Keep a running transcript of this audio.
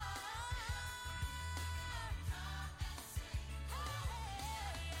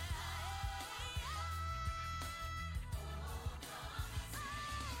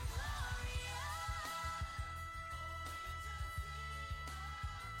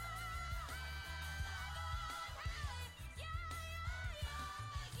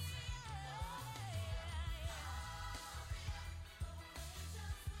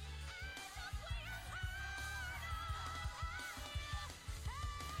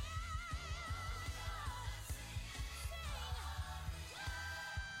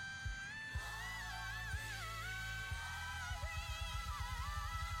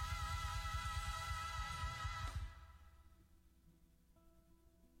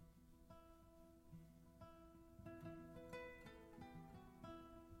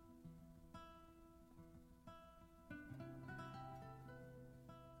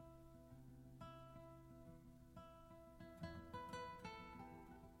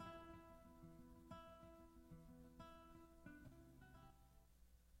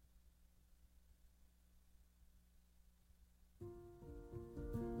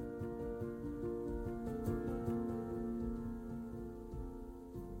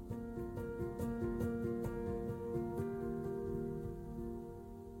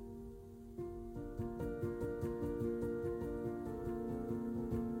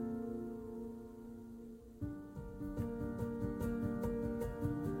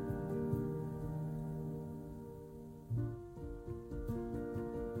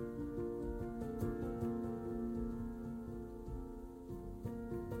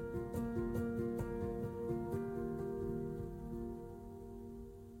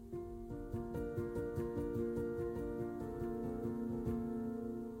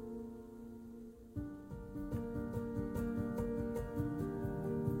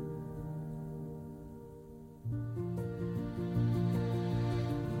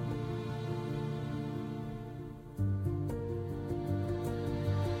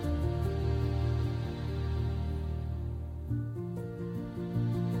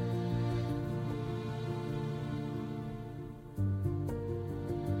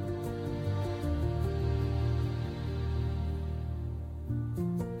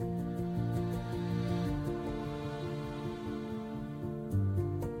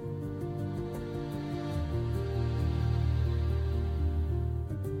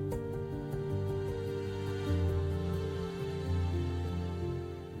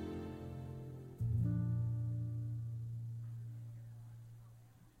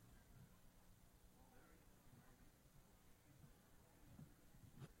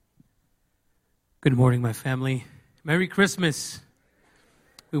Good morning, my family. Merry Christmas.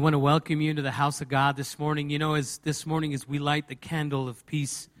 We want to welcome you into the house of God this morning. You know, as we light the candle of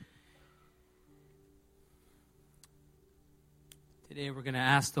peace, today we're going to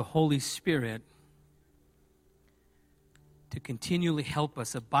ask the Holy Spirit to continually help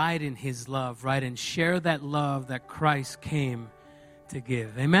us abide in His love, right, and share that love that Christ came to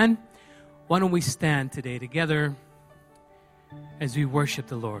give. Amen? Why don't we stand today together as we worship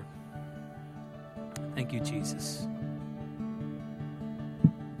the Lord? Thank you, Jesus.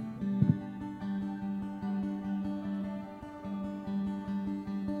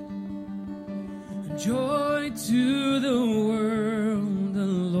 Joy to the world, the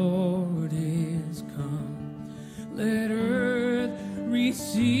Lord is come. Let earth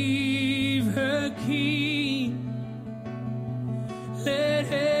receive her King. Let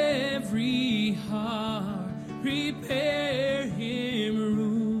every heart prepare Him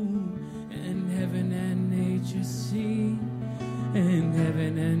room, and heaven and nature sing, and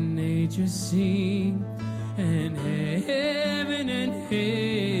heaven and nature sing, and heaven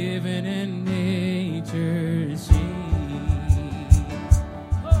and nature sing.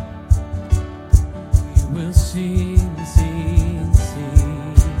 We will sing, sing,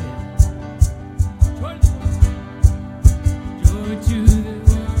 sing. Joy to the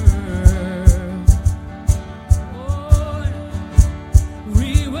world. Oh,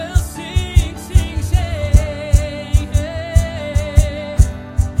 we will sing, sing, sing.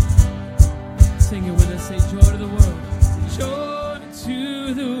 Sing it with us. Say joy to the world. Joy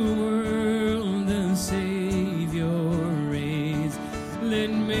to the world, the Savior reigns. Let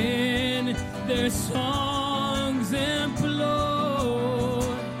men their songs employ,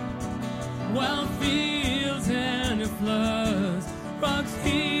 while fields and floods, rocks,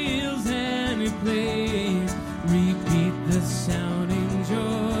 hills, and plains repeat the sounding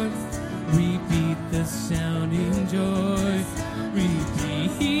joy. Repeat the sounding joy.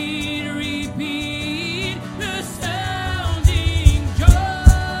 Repeat, repeat the sounding joy.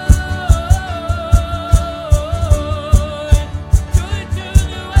 Joy to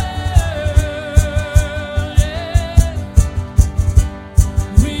the world, yeah.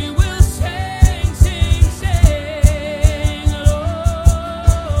 We will sing, sing, sing, Lord.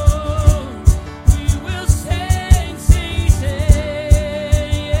 We will sing, sing, sing,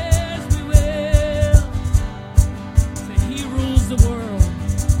 yes we will. Say He rules the world.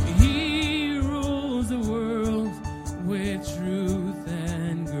 He rules the world with truth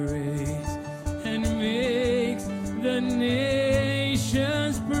and grace, and makes the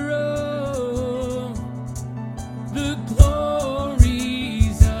nations proud. The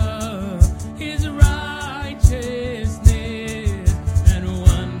glories of His righteousness, and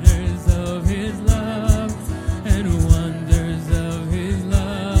wonders of His love, and wonders of His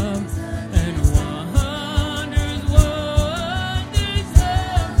love, and wonders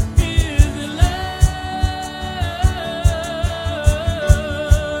of His love.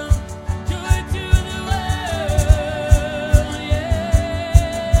 Joy to the world, yes.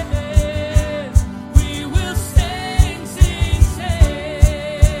 We will sing, sing, sing.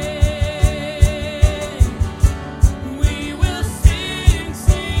 We will sing,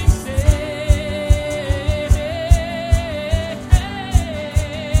 sing, sing.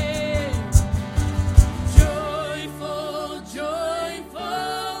 Joyful,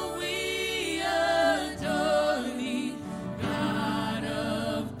 joyful, we adore Thee, God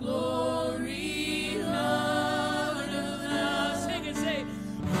of glory, Lord of love. Sing and say,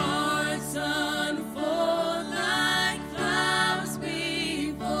 hearts unfold like clouds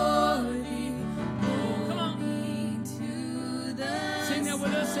before Thee. Come on. Sing that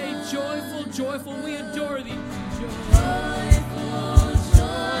with us. Say, joyful, joyful, we adore Thee. Joyful,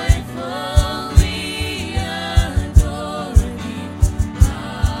 joyful, we adore Thee,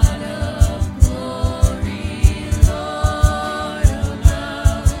 God of glory, Lord of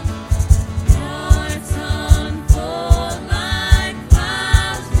love. Hearts unfold like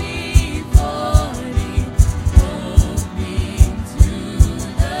clouds before Thee, hoping to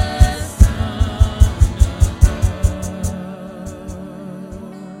the Son above.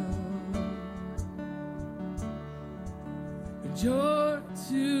 Joy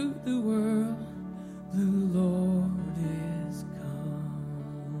to the world, the Lord is come.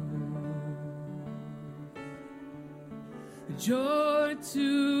 Joy to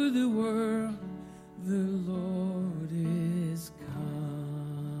the world, the Lord is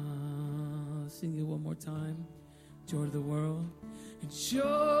come. Sing it one more time. Joy to the world.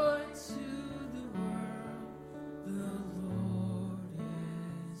 Joy to the world, the Lord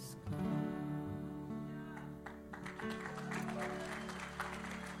is come.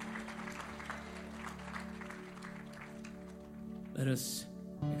 Let us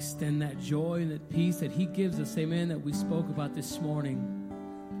extend that joy and that peace that he gives us, amen, that we spoke about this morning,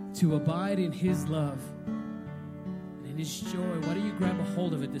 to abide in his love and in his joy. Why don't you grab a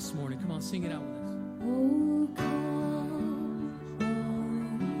hold of it this morning? Come on, sing it out with us. Oh, come,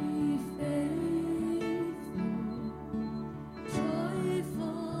 all ye faithful,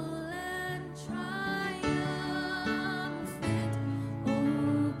 joyful and triumphant.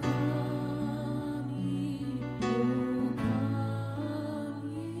 Oh, come ye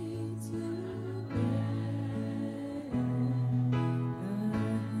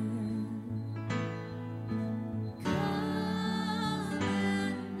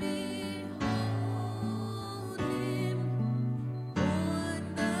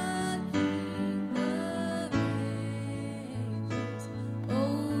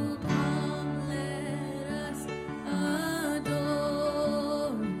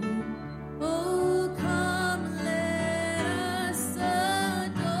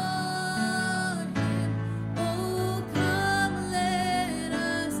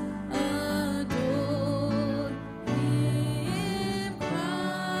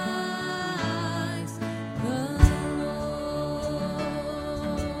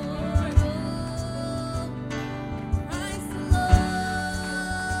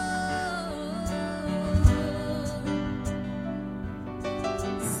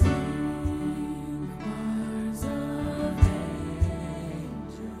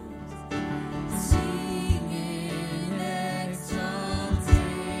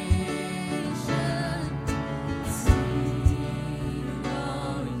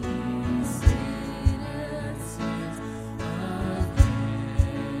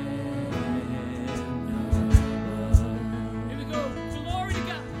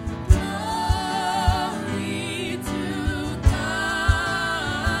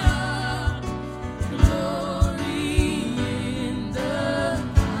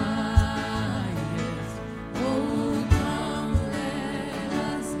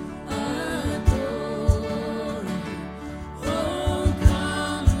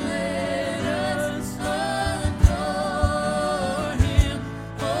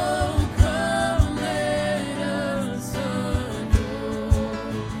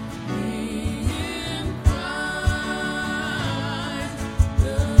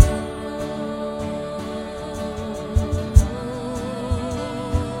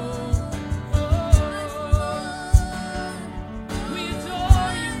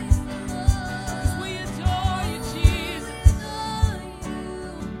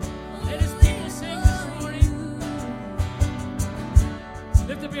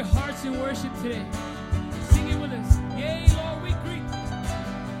today. Sing it with us. Yea, Lord, we greet.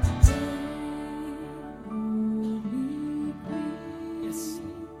 Yes.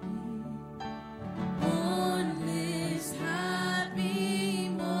 On this happy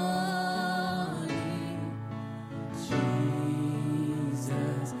morning,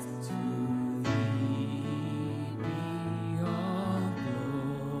 Jesus, to thee be all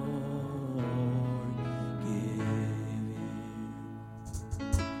glory given.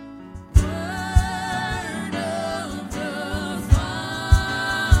 Word of the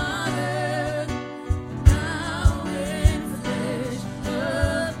Father, now in flesh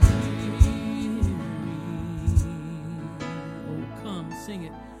appearing. Oh, come, sing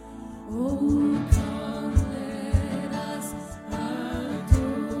it. Oh, come, let us adore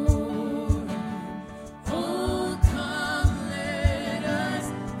Him. Oh, come, let us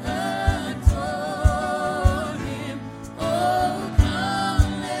adore Him. Oh,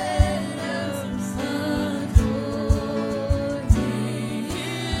 come, let us adore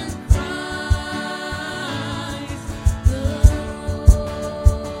Him. Christ the Lord.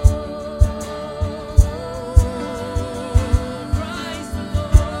 Christ the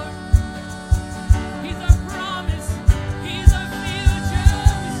Lord.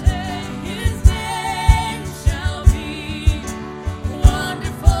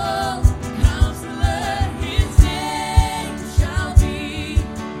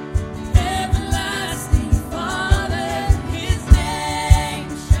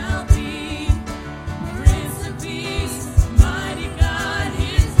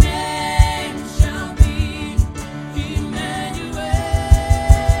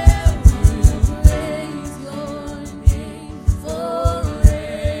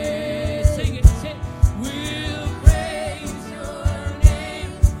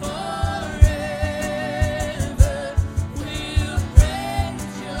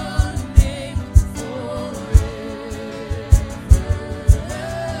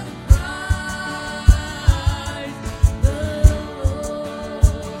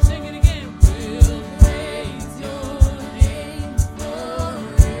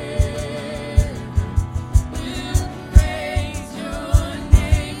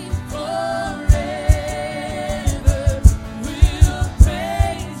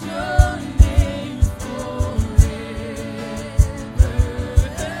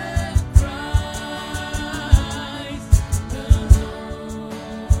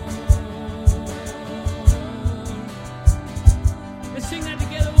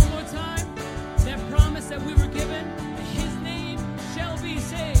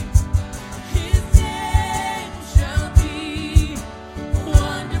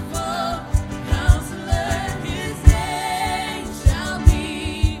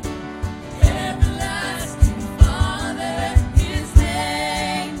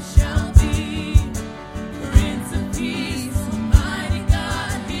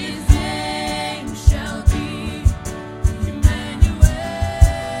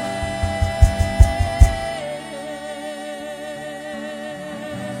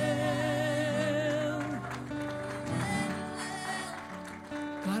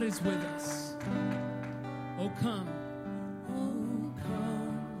 is with us. Oh, come. Oh,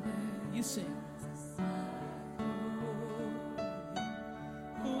 come, You sing.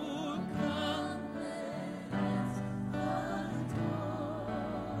 oh, come, let us adore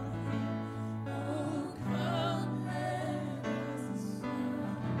Him. Oh, come, let us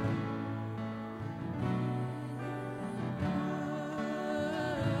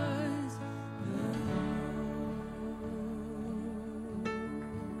praise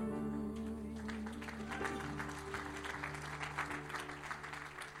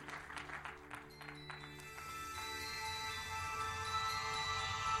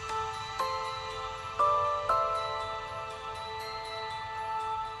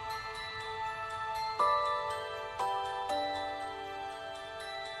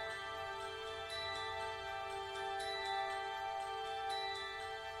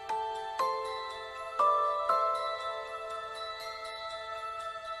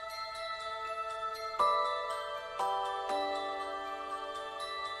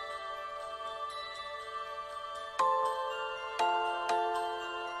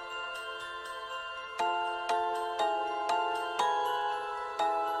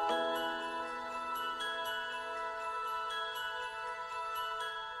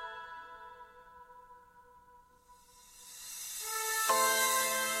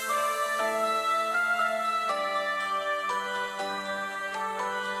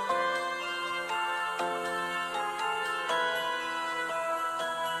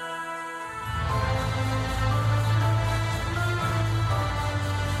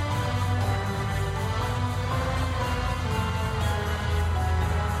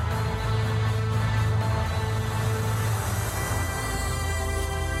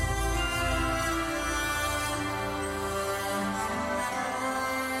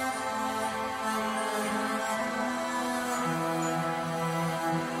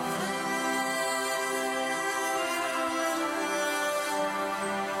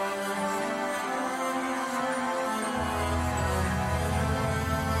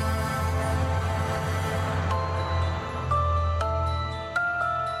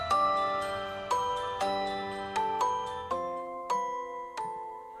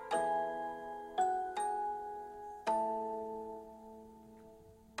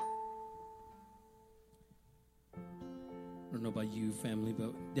I don't know about you, family,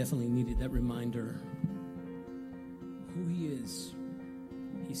 but definitely needed that reminder who He is.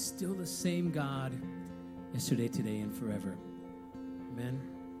 He's still the same God yesterday, today, and forever. Amen.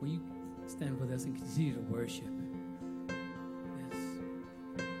 Will you stand with us and continue to worship? Yes.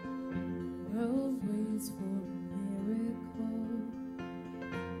 world waits for a miracle.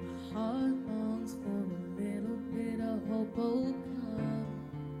 My heart longs for a little bit of hope.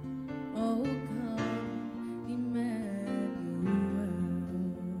 Oh, come, Emmanuel.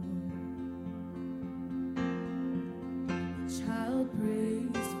 The child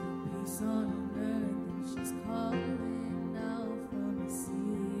prays for peace on earth, and she's calling out from the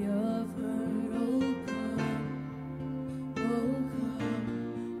sea of hurt. Oh,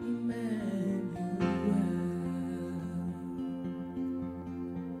 come, Emmanuel.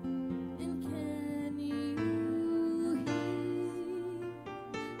 And can you hear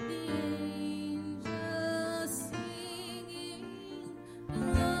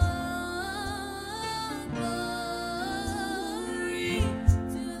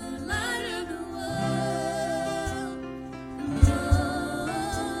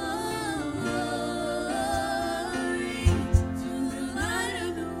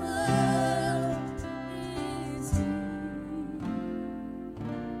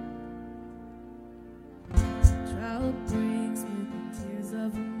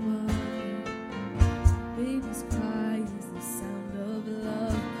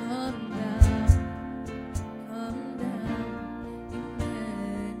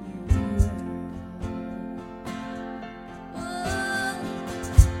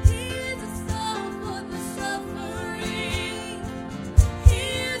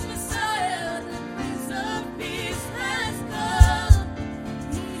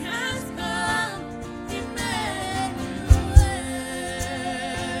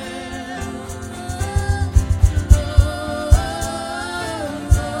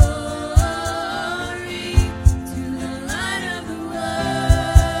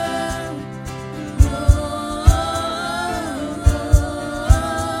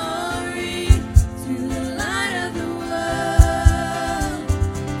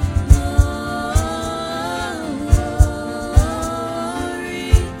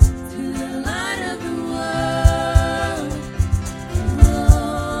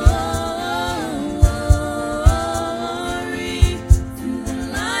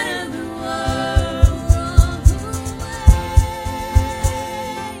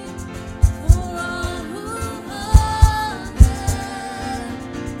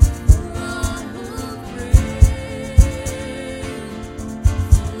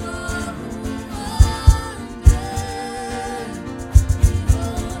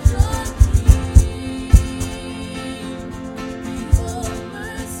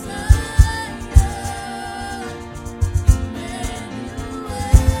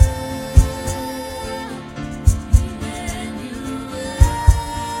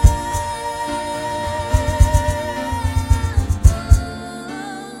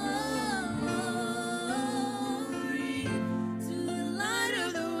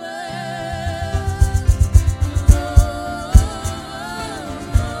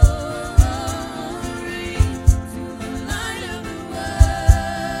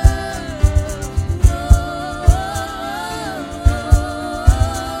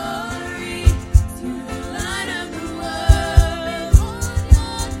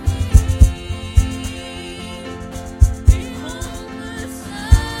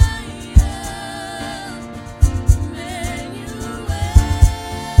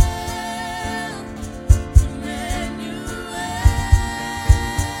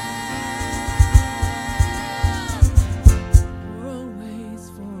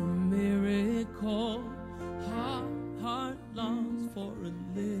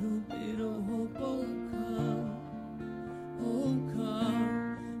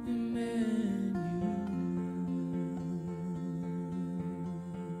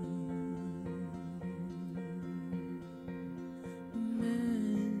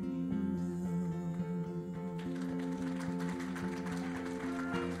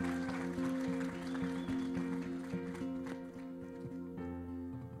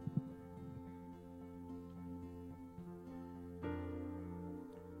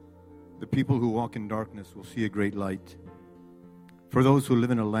people who walk in darkness will see a great light. For those who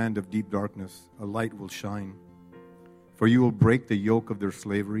live in a land of deep darkness, a light will shine. For you will break the yoke of their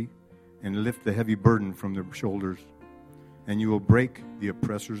slavery and lift the heavy burden from their shoulders. And you will break the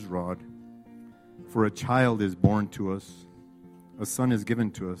oppressor's rod. For a child is born to us, a son is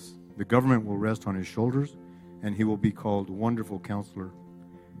given to us. The government will rest on his shoulders, and he will be called Wonderful Counselor,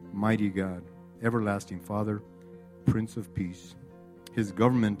 Mighty God, Everlasting Father, Prince of Peace. His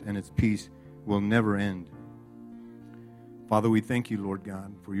government and its peace will never end. Father, we thank you, Lord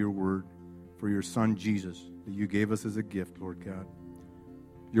God, for your word, for your Son, Jesus, that you gave us as a gift, Lord God.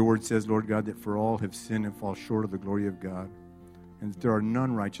 Your word says, Lord God, that for all have sinned and fall short of the glory of God, and that there are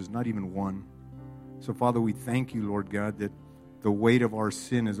none righteous, not even one. So, Father, we thank you, Lord God, that the weight of our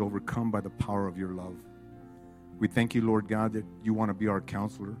sin is overcome by the power of your love. We thank you, Lord God, that you want to be our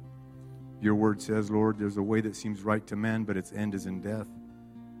counselor. Your word says, Lord, there's a way that seems right to man, but its end is in death.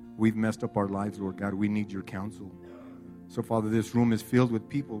 We've messed up our lives, Lord God. We need your counsel. So, Father, this room is filled with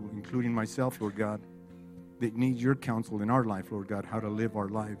people, including myself, Lord God, that need your counsel in our life, Lord God, how to live our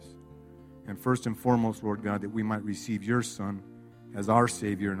lives. And first and foremost, Lord God, that we might receive your Son as our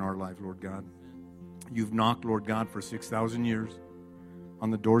Savior in our life, Lord God. You've knocked, Lord God, for 6,000 years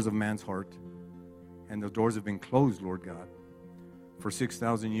on the doors of man's heart, and the doors have been closed, Lord God. For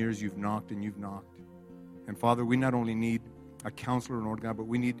 6,000 years, you've knocked and you've knocked. And Father, we not only need a counselor, Lord God, but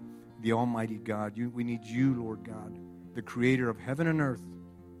we need the Almighty God. We need you, Lord God, the creator of heaven and earth,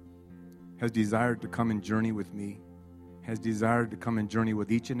 has desired to come and journey with me, has desired to come and journey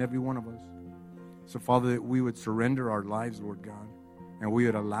with each and every one of us. So, Father, that we would surrender our lives, Lord God, and we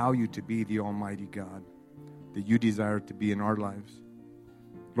would allow you to be the Almighty God that you desire to be in our lives.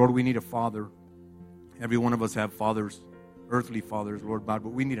 Lord, we need a father. Every one of us have fathers, earthly fathers, Lord God, but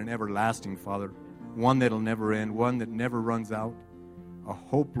we need an everlasting Father, one that'll never end, one that never runs out, a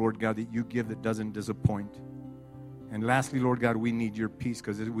hope, Lord God, that you give that doesn't disappoint. And lastly, Lord God, we need your peace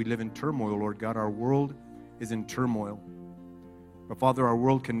because we live in turmoil, Lord God. Our world is in turmoil. But Father, our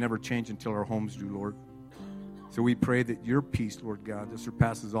world can never change until our homes do, Lord. So we pray that your peace, Lord God, that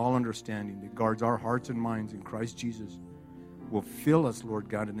surpasses all understanding, that guards our hearts and minds in Christ Jesus, will fill us, Lord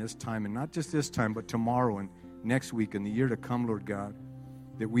God, in this time, and not just this time, but tomorrow and next week and the year to come, Lord God,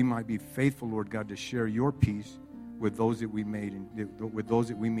 that we might be faithful, Lord God, to share your peace with those that we made and with those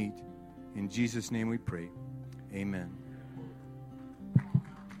that we meet. In Jesus' name we pray. Amen.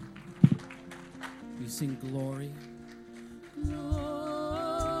 We sing glory.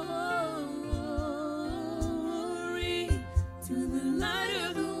 Glory to the light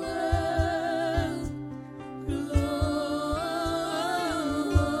of the world.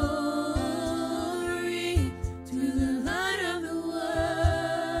 Glory to the light of the world.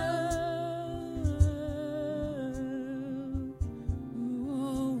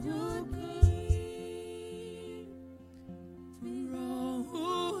 Oh, for all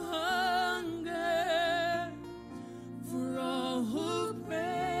who hunger, for all who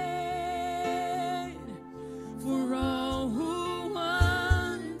prayed, for all who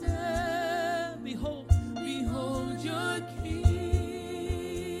wonder. Behold, behold your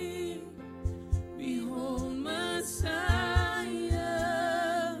King. Behold Messiah,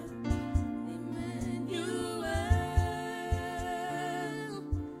 Emmanuel,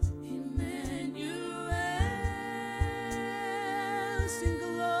 Emmanuel. Sing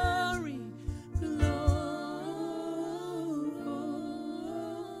glory, glory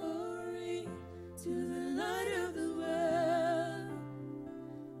to the light of the world.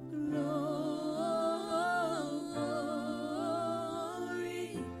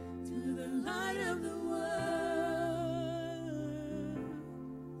 Glory to the light of the world.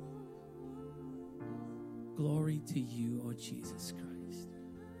 Glory to you, O Jesus Christ.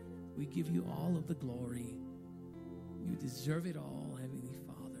 We give you all of the glory. You deserve it all, Heavenly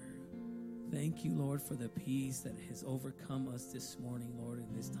Father. Thank you, Lord, for the peace that has overcome us this morning, Lord,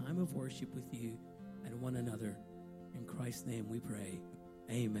 in this time of worship with you and one another. In Christ's name we pray.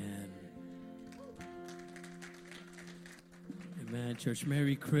 Amen. Amen, church.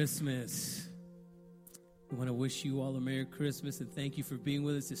 Merry Christmas. We want to wish you all a Merry Christmas and thank you for being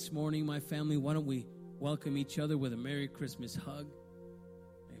with us this morning, my family. Why don't we welcome each other with a Merry Christmas hug?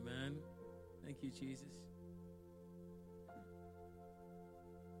 Amen. Thank you, Jesus.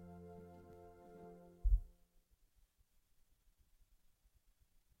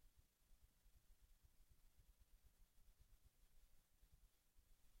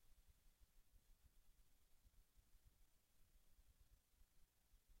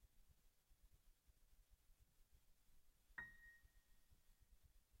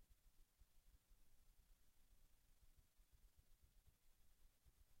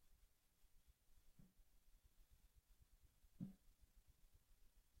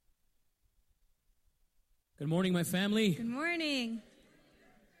 Good morning, my family. Good morning.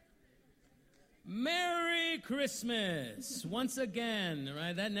 Merry Christmas once again,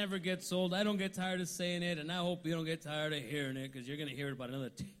 right? That never gets old. I don't get tired of saying it, and I hope you don't get tired of hearing it, because you're going to hear it about another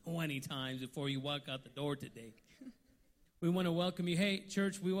 20 times before you walk out the door today. We want to welcome you. Hey,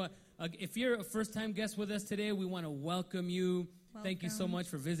 church, we want if you're a first-time guest with us today, we want to welcome you. Welcome. Thank you so much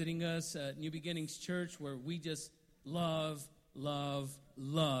for visiting us at New Beginnings Church, where we just love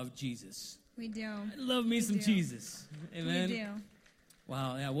Jesus. We do. I love me some do. Jesus. Amen. We do.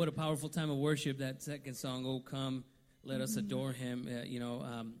 Wow, yeah, what a powerful time of worship. That second song, "Oh Come, Let Us Adore Him."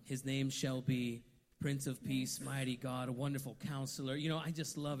 His name shall be Prince of Peace, Mighty God, a wonderful counselor. I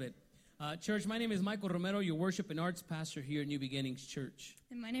just love it. Church, my name is Michael Romero, your worship and arts pastor here at New Beginnings Church.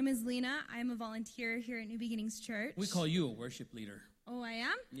 And my name is Lena. I'm a volunteer here at New Beginnings Church. We call you a worship leader. Oh, I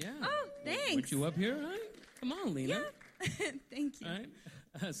am? Yeah. Oh, thanks. Weren't you up here? Right? Come on, Lena. Yeah. Thank you. All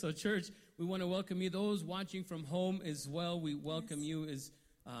right. So, church, we want to welcome you. Those watching from home as well, we welcome you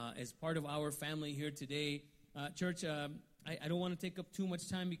as part of our family here today. Church, I don't want to take up too much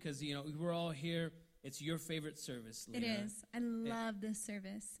time because, we're all here. It's your favorite service, Lena. It is. I love this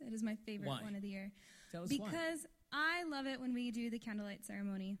service. It is my favorite one of the year. Tell us because I love it when we do the candlelight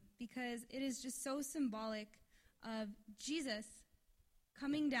ceremony, because it is just so symbolic of Jesus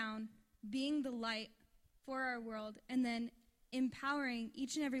coming down, being the light for our world, and then empowering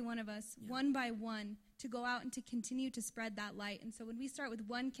each and every one of us, one by one, to go out and to continue to spread that light. And so when we start with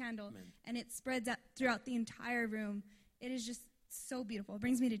one candle, Amen. and it spreads out throughout the entire room, it is just so beautiful. It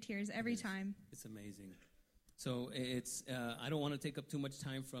brings me to tears every time. It's amazing. So it's I don't want to take up too much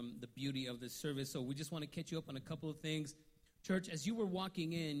time from the beauty of this service, so we just want to catch you up on a couple of things. Church, as you were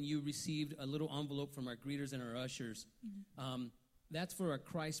walking in, you received a little envelope from our greeters and our ushers. Mm-hmm. That's for our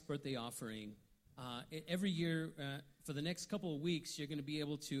Christ birthday offering. Every year, for the next couple of weeks, you're going to be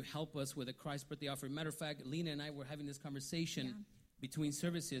able to help us with a Christ birthday offering. Matter of fact, Lena and I were having this conversation between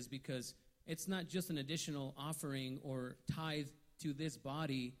services, because it's not just an additional offering or tithe to this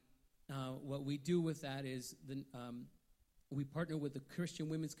body. What we do with that is we partner with the Christian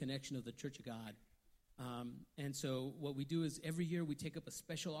Women's Connection of the Church of God. And so what we do is every year we take up a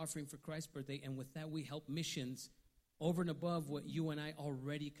special offering for Christ's birthday, and with that we help missions over and above what you and I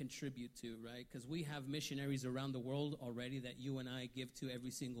already contribute to, right? Because we have missionaries around the world already that you and I give to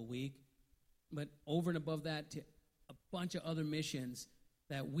every single week. But over and above that, to a bunch of other missions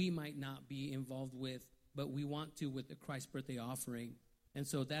that we might not be involved with, but we want to with the Christ birthday offering. And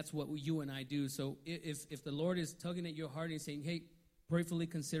so that's what you and I do. So if the Lord is tugging at your heart and saying, hey, prayerfully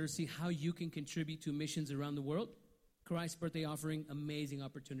consider, see how you can contribute to missions around the world, Christ birthday offering, amazing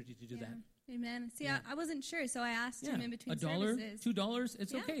opportunity to do that. Amen. See, I wasn't sure, so I asked him in between $1, services. $2,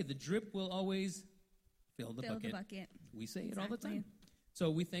 it's okay. The drip will always fill the bucket. We say it all the time. So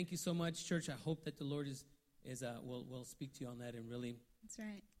we thank you so much, church. I hope that the Lord will speak to you on that and really That's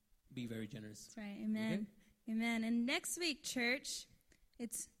right. be very generous. That's right. Amen. Okay? Amen. And next week, church,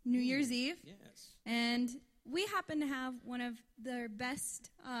 it's New Year's Eve. Yes. And we happen to have one of the best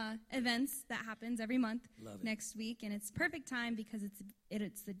events that happens every month next week. And it's perfect time because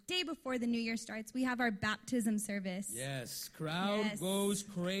it's the day before the new year starts. We have our baptism service. Yes. Crowd goes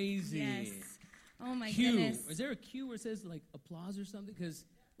crazy. Yes. Oh, my Cue. goodness. Is there a cue where it says, like, applause or something? Because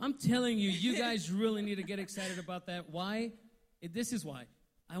I'm telling you, you guys really need to get excited about that. Why? This is why.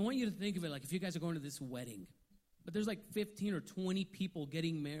 I want you to think of it like if you guys are going to this wedding, but there's like 15 or 20 people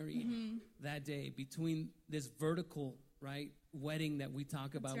getting married that day between this vertical, right, wedding that we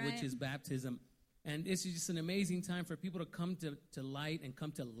talk about, which is baptism. And this is just an amazing time for people to come to light and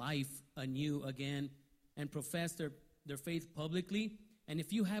come to life anew again and profess their faith publicly. And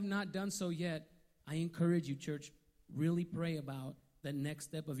if you have not done so yet, I encourage you, church, really pray about the next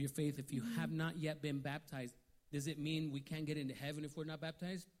step of your faith. If you have not yet been baptized, does it mean we can't get into heaven if we're not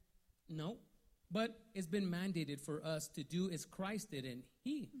baptized? No. But it's been mandated for us to do as Christ did, and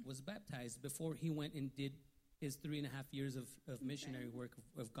he was baptized before he went and did his 3.5 years of missionary work,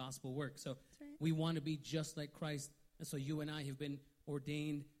 of gospel work. So we want to be just like Christ. And so you and I have been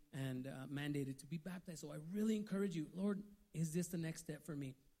ordained and mandated to be baptized. So I really encourage you, Lord, is this the next step for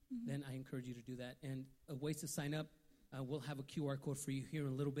me? Then I encourage you to do that. And ways to sign up, we'll have a QR code for you here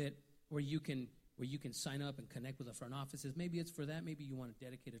in a little bit where you can sign up and connect with the front offices. Maybe it's for that. Maybe you want to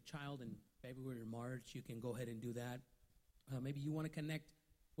dedicate a child in February or March. You can go ahead and do that. Maybe you want to connect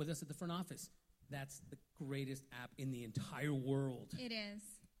with us at the front office. That's the greatest app in the entire world. It is.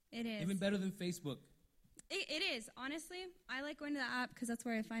 It is. Even better than Facebook. It is. Honestly, I like going to the app because that's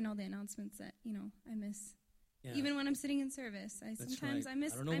where I find all the announcements that, I miss. Yeah. Even when I'm sitting in service, I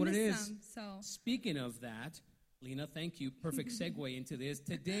miss. I don't know what it is. Some, so. Speaking of that, Lena, thank you. Perfect segue into this.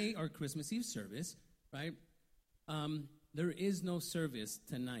 Today, our Christmas Eve service, right? There is no service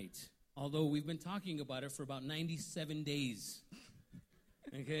tonight, although we've been talking about it for about 97 days.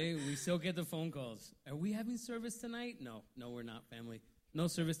 Okay, we still get the phone calls. Are we having service tonight? No, we're not, family. No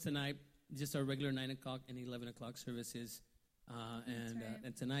service tonight, just our regular 9 o'clock and 11 o'clock services.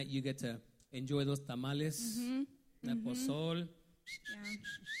 And tonight you get to enjoy those tamales, that pozol,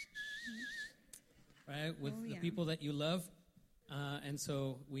 right, with the people that you love. And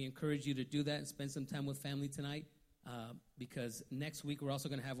so we encourage you to do that and spend some time with family tonight, because next week we're also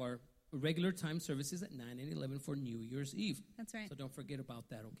going to have our regular time services at 9 and 11 for New Year's Eve. That's right. So don't forget about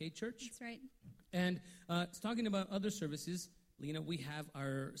that, okay, church? That's right. And talking about other services, Lena, we have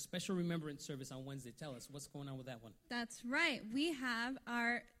our special remembrance service on Wednesday. Tell us, what's going on with that one? That's right. We have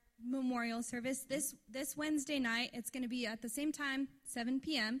our memorial service this Wednesday night. It's going to be at the same time, 7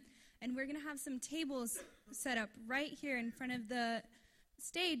 p.m., and we're going to have some tables set up right here in front of the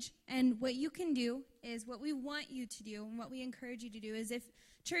stage. And what you can do is, what we want you to do and what we encourage you to do is, if,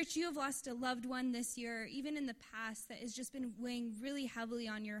 church, you have lost a loved one this year or even in the past that has just been weighing really heavily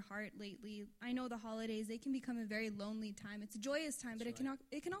on your heart lately. I know the holidays, they can become a very lonely time. It's a joyous time, but it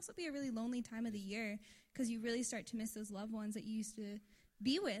can also be a really lonely time of the year, because you really start to miss those loved ones that you used to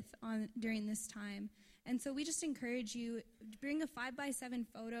be with during this time. And so we just encourage you, bring a 5x7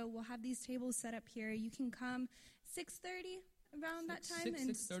 photo. We'll have these tables set up here. You can come 6:30 around that time.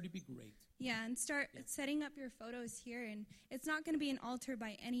 6:30 be great. Yeah, and start setting up your photos here. And it's not going to be an altar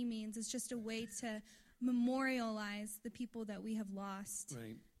by any means. It's just a way to memorialize the people that we have lost.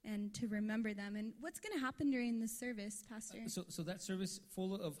 Right. And to remember them. And what's going to happen during this service, Pastor? So that service,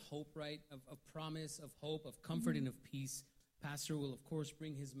 full of hope, right? Of promise, of hope, of comfort, and of peace. Pastor will, of course,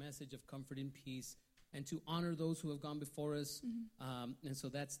 bring his message of comfort and peace, and to honor those who have gone before us. And so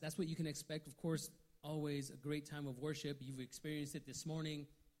that's what you can expect. Of course, always a great time of worship. You've experienced it this morning.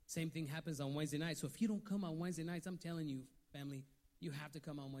 Same thing happens on Wednesday nights. So if you don't come on Wednesday nights, I'm telling you, family, you have to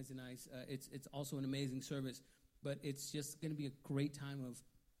come on Wednesday nights. It's also an amazing service. But it's just going to be a great time of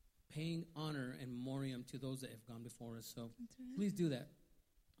paying honor and memoriam to those that have gone before us. So please do that.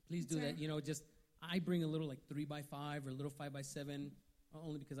 Please do that. You know, just I bring a little like 3x5 or a little 5x7,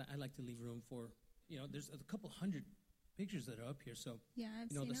 only because I like to leave room for, there's a couple hundred pictures that are up here. So, yeah,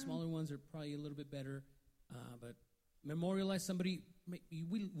 the smaller ones are probably a little bit better. But memorialize somebody.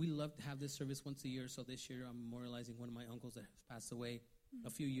 We love to have this service once a year. So this year I'm memorializing one of my uncles that has passed away a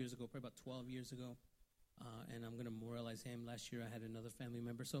few years ago, probably about 12 years ago. And I'm going to memorialize him. Last year I had another family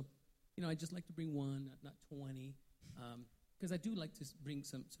member. So, I just like to bring one, not 20. Because I do like to bring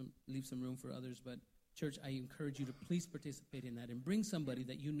leave some room for others. But church, I encourage you to please participate in that and bring somebody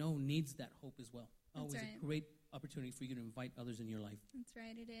that you know needs that hope as well. Always a great opportunity for you to invite others in your life. That's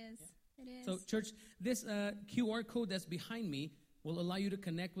right, it is. Yeah. It is. So church, this QR code that's behind me will allow you to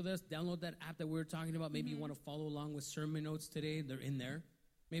connect with us, download that app that we were talking about. Maybe you want to follow along with sermon notes today. They're in there.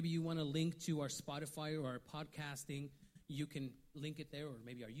 Maybe you want to link to our Spotify or our podcasting. You can link it there, or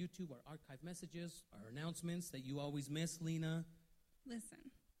maybe our YouTube, our archive messages, our announcements that you always miss, Lena.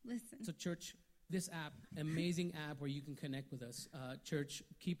 Listen. So, church, this app, amazing app where you can connect with us. Church,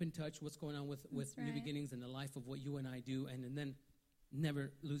 keep in touch what's going on with New Beginnings and the life of what you and I do, and then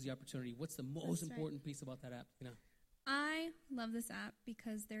never lose the opportunity. What's the most important piece about that app? I love this app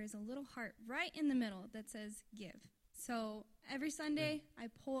because there is a little heart right in the middle that says give. So every Sunday, I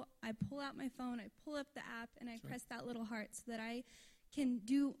pull out my phone, I pull up the app, and I press that little heart so that I can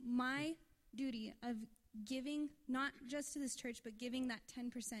do my duty of giving, not just to this church, but giving that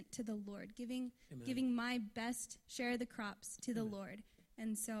 10% to the Lord, giving my best share of the crops to the Lord.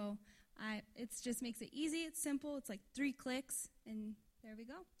 And so it just makes it easy, it's simple, it's like 3 clicks, and there we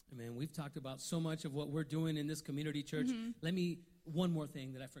go. Amen. We've talked about so much of what we're doing in this community church. One more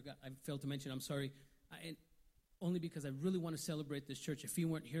thing that I failed to mention, I'm sorry. Only because I really want to celebrate this church. If you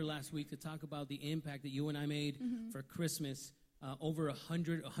weren't here last week to talk about the impact that you and I made for Christmas, over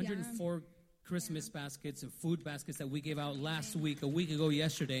 104 Christmas baskets and food baskets that we gave out last week, a week ago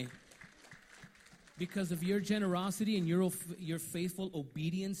yesterday. Because of your generosity and your faithful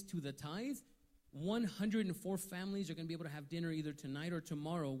obedience to the tithe, 104 families are going to be able to have dinner either tonight or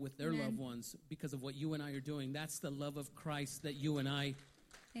tomorrow with their loved ones because of what you and I are doing. That's the love of Christ that you and I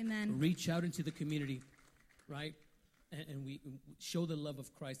reach out into the community. Right? And we show the love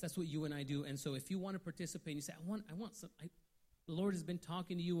of Christ. That's what you and I do. And so if you want to participate, and you say, I want some. The Lord has been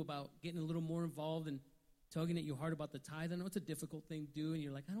talking to you about getting a little more involved and tugging at your heart about the tithe. I know it's a difficult thing to do, and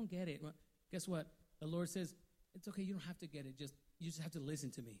you're like, I don't get it. Well, guess what? The Lord says, it's okay. You don't have to get it. You just have to listen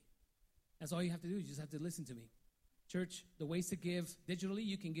to me. That's all you have to do. You just have to listen to me. Church, the ways to give digitally,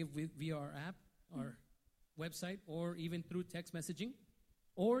 you can give via our app, our website, or even through text messaging.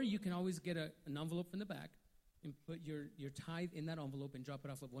 Or you can always get an envelope from the back. and put your tithe in that envelope and drop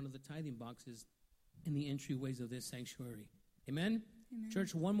it off of one of the tithing boxes in the entryways of this sanctuary. Amen? Amen.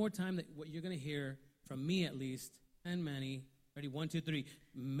 Church, one more time, that what you're going to hear from me at least, and Manny. Ready? 1, 2, 3.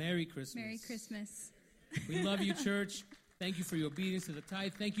 Merry Christmas. Merry Christmas. We love you, church. Thank you for your obedience to the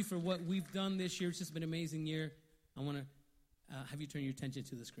tithe. Thank you for what we've done this year. It's just been an amazing year. I want to have you turn your attention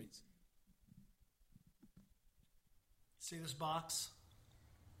to the screens. See this box?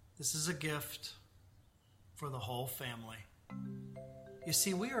 This is a gift for the whole family. You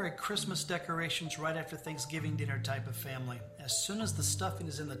see, we are a Christmas decorations right after Thanksgiving dinner type of family. As soon as the stuffing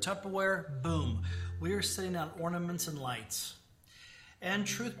is in the Tupperware, boom, we are setting out ornaments and lights. And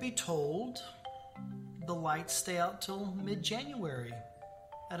truth be told, the lights stay out till mid-January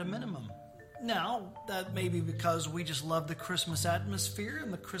at a minimum. Now, that may be because we just love the Christmas atmosphere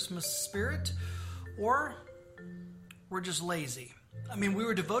and the Christmas spirit, or we're just lazy. I mean, we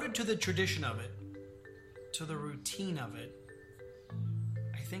were devoted to the tradition of it, to the routine of it.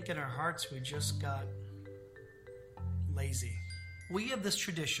 I think in our hearts we just got lazy. We have this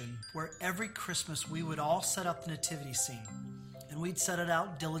tradition where every Christmas we would all set up the nativity scene. And we'd set it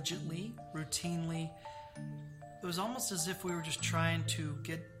out diligently, routinely. It was almost as if we were just trying to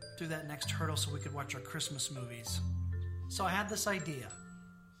get through that next hurdle so we could watch our Christmas movies. So I had this idea.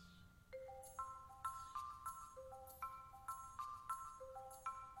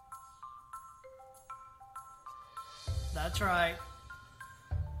 That's right.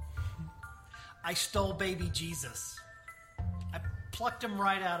 I stole baby Jesus. I plucked him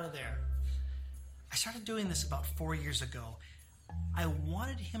right out of there. I started doing this about 4 years ago. I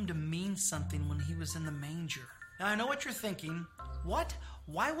wanted him to mean something when he was in the manger. Now, I know what you're thinking. What?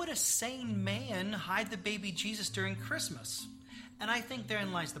 Why would a sane man hide the baby Jesus during Christmas? And I think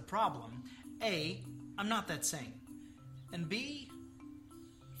therein lies the problem. A, I'm not that sane. And B,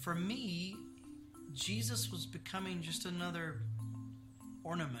 for me, Jesus was becoming just another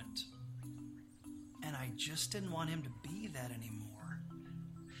ornament. And I just didn't want him to be that anymore.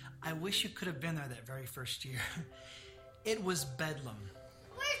 I wish you could have been there that very first year. It was bedlam.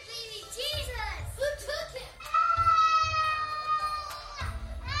 Where's baby Jesus? Who took him?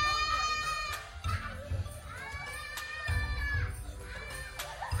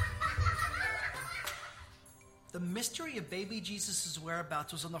 The mystery of baby Jesus'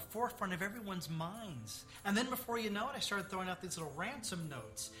 whereabouts was on the forefront of everyone's minds. And then before you know it, I started throwing out these little ransom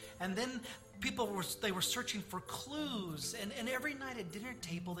notes. And then people were searching for clues. And every night at dinner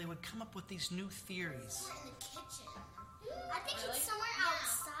table, they would come up with these new theories. In the kitchen. I think he's somewhere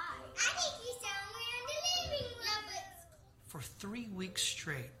outside. I think he's somewhere in the living room. Yeah, but... For 3 weeks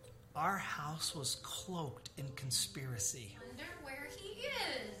straight, our house was cloaked in conspiracy. Wonder where he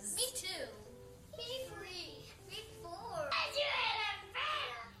is. Me too. Me three. Me four. I do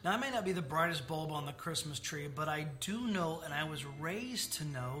it. Now, I may not be the brightest bulb on the Christmas tree, but I do know, and I was raised to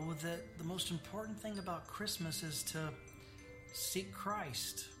know, that the most important thing about Christmas is to seek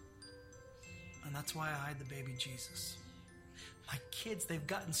Christ. And that's why I hide the baby Jesus. My kids, they've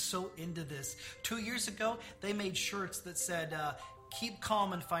gotten so into this. 2 years ago, they made shirts that said, keep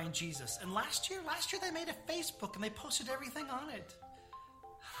calm and find Jesus. And last year they made a Facebook and they posted everything on it.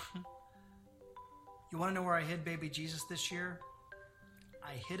 You want to know where I hid baby Jesus this year?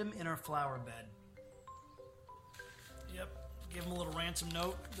 I hid him in our flower bed. Yep, give him a little ransom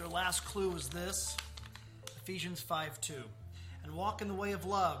note. Their last clue was this, Ephesians 5:2. And walk in the way of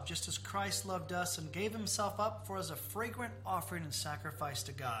love, just as Christ loved us and gave himself up for us a fragrant offering and sacrifice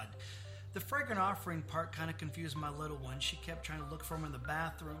to God. The fragrant offering part kind of confused my little one. She kept trying to look for him in the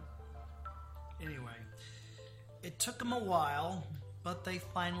bathroom. Anyway, it took them a while, but they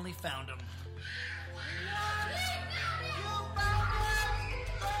finally found him.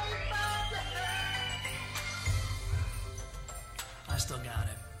 I still got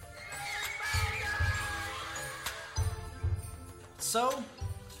it. So,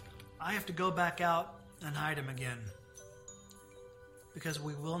 I have to go back out and hide him again. Because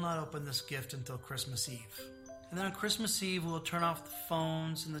we will not open this gift until Christmas Eve. And then on Christmas Eve, we'll turn off the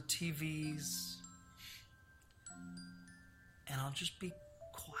phones and the TVs. And I'll just be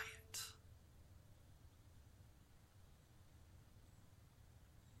quiet.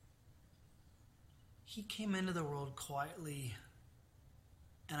 He came into the world quietly.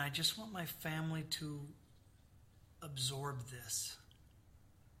 And I just want my family to absorb this.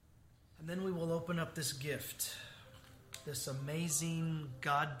 And then we will open up this gift, this amazing,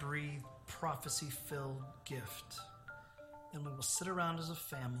 God-breathed, prophecy-filled gift. And we will sit around as a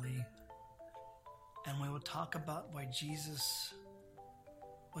family and we will talk about why Jesus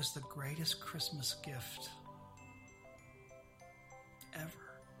was the greatest Christmas gift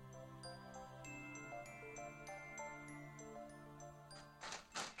ever.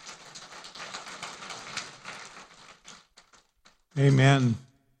 Amen.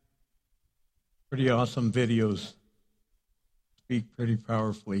 Pretty awesome videos. Speak pretty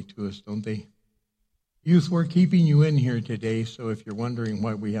powerfully to us, don't they? Youth, we're keeping you in here today, so if you're wondering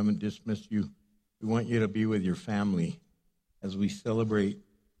why we haven't dismissed you, we want you to be with your family as we celebrate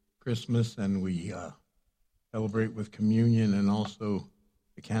Christmas and we celebrate with communion and also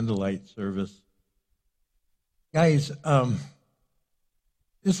the candlelight service. Guys,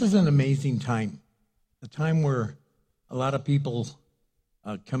 this is an amazing time, a time where a lot of people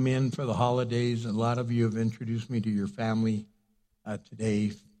come in for the holidays. A lot of you have introduced me to your family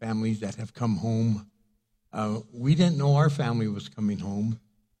today, families that have come home. We didn't know our family was coming home.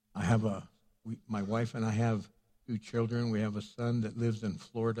 My wife and I have 2 children. We have a son that lives in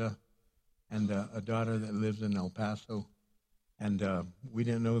Florida and a daughter that lives in El Paso. And we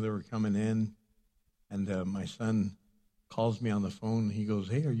didn't know they were coming in. And my son calls me on the phone. He goes,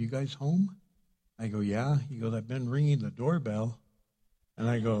 "Hey, are you guys home?" I go, "Yeah." He goes, "I've been ringing the doorbell." And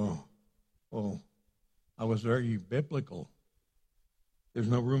I go, "Oh, I was very biblical. There's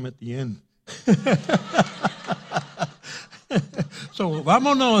no room at the inn." So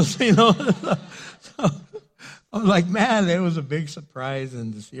vámonos, you know. So I was like, man, it was a big surprise,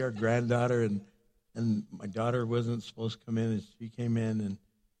 and to see our granddaughter and my daughter wasn't supposed to come in, and she came in, and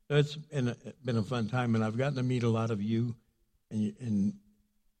so it's been a fun time, and I've gotten to meet a lot of you, and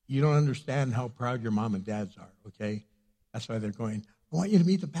you don't understand how proud your mom and dads are. Okay, that's why they're going, "I want you to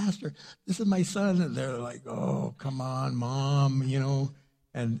meet the pastor. This is my son," and they're like, "Oh, come on, Mom," you know,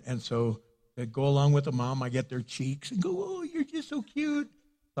 and so they go along with the mom. I get their cheeks and go, "Oh, you're just so cute."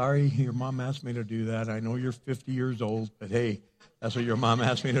 Sorry, your mom asked me to do that. I know you're 50 years old, but hey, that's what your mom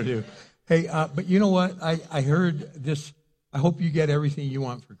asked me to do. Hey, but you know what? I heard this. I hope you get everything you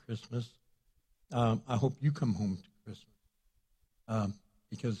want for Christmas. I hope you come home to Christmas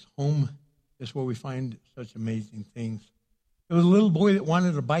because home is where we find such amazing things. There was a little boy that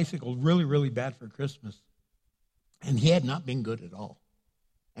wanted a bicycle really, really bad for Christmas, and he had not been good at all.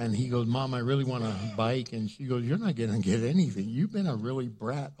 And he goes, "Mom, I really want a bike." And she goes, "You're not going to get anything. You've been a really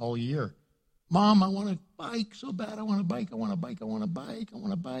brat all year." "Mom, I want a bike so bad. I want a bike. I want a bike. I want a bike. I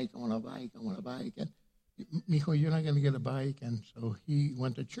want a bike. I want a bike. I want a bike." And Mijo, "You're not going to get a bike." And so he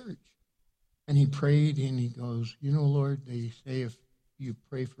went to church and he prayed and he goes, "You know, Lord, they say if you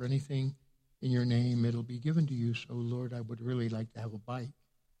pray for anything in your name, it'll be given to you. So, Lord, I would really like to have a bike."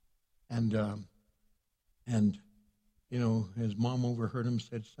 And you know, his mom overheard him,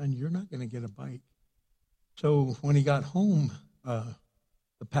 said, "Son, you're not going to get a bike." So when he got home,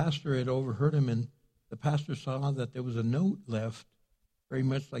 the pastor had overheard him, and the pastor saw that there was a note left, very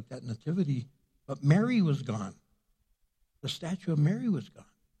much like that nativity, but Mary was gone. The statue of Mary was gone.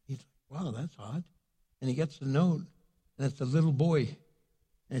 He's like, "Wow, that's odd." And he gets the note, and it's a little boy.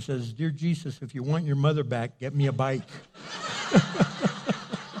 And it says, "Dear Jesus, if you want your mother back, get me a bike."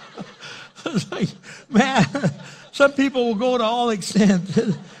 It's like, man, some people will go to all extent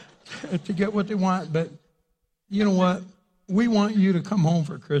to get what they want, but you know what? We want you to come home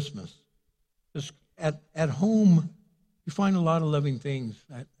for Christmas. Just at home, you find a lot of loving things.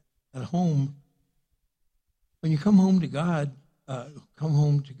 At home, when you come home to God, you come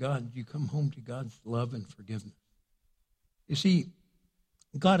home to God's love and forgiveness. You see,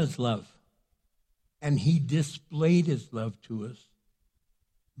 God is love, and he displayed his love to us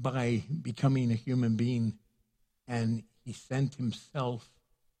by becoming a human being, and he sent himself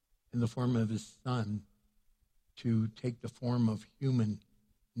in the form of his son to take the form of human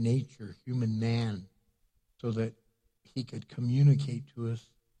nature, human man, so that he could communicate to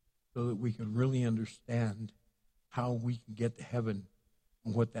us, so that we could really understand how we can get to heaven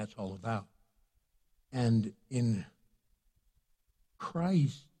and what that's all about. And in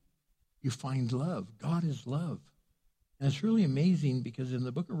Christ, you find love. God is love. And it's really amazing because in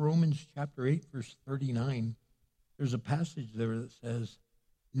the book of Romans chapter 8, verse 39, there's a passage there that says,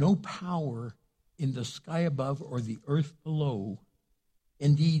 "No power in the sky above or the earth below,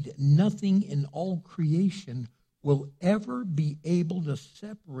 indeed nothing in all creation will ever be able to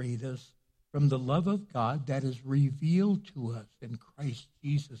separate us from the love of God that is revealed to us in Christ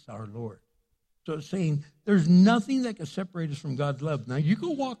Jesus our Lord." So it's saying there's nothing that can separate us from God's love. Now, you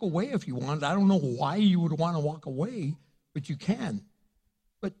can walk away if you want. I don't know why you would want to walk away, but you can.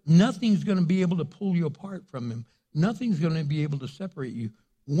 But nothing's going to be able to pull you apart from him. Nothing's going to be able to separate you.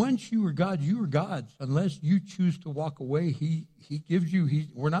 Once you are God, you are God's. Unless you choose to walk away, he gives you,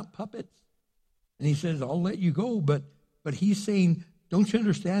 we're not puppets. And he says, "I'll let you go." But he's saying, don't you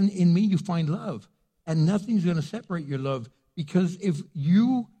understand? In me you find love. And nothing's going to separate your love. Because if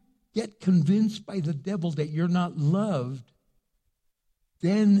you get convinced by the devil that you're not loved,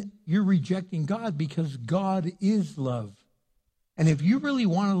 then you're rejecting God, because God is love. And if you really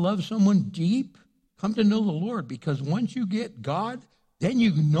want to love someone deep, come to know the Lord, because once you get God, then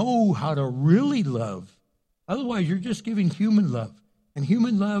you know how to really love. Otherwise, you're just giving human love. And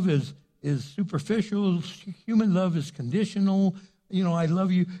human love is superficial. Human love is conditional. You know, I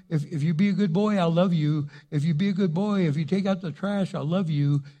love you. If you be a good boy, I'll love you. If you be a good boy, if you take out the trash, I'll love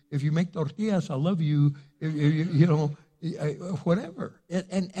you. If you make tortillas, I'll love you. Whatever.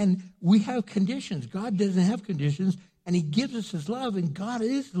 And we have conditions. God doesn't have conditions, and he gives us his love, and God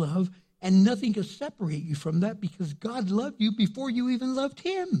is love, and nothing can separate you from that, because God loved you before you even loved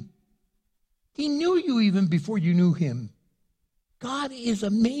him. He knew you even before you knew him. God is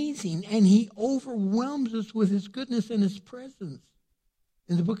amazing, and he overwhelms us with his goodness and his presence.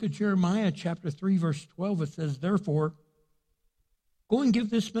 In the book of Jeremiah, chapter 3, verse 12, it says, therefore, go and give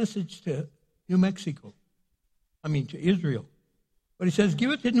this message to to Israel. But he says,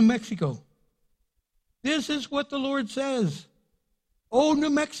 give it to New Mexico. This is what the Lord says. Oh, New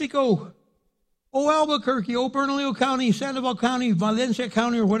Mexico. Oh, Albuquerque. Oh, Bernalillo County, Sandoval County, Valencia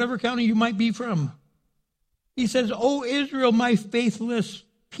County, or whatever county you might be from. He says, oh, Israel, my faithless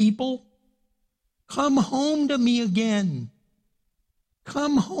people, come home to me again.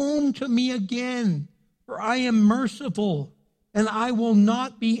 Come home to me again, for I am merciful, and I will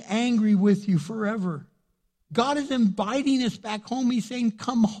not be angry with you forever. God is inviting us back home. He's saying,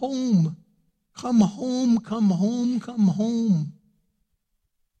 come home. Come home, come home, come home.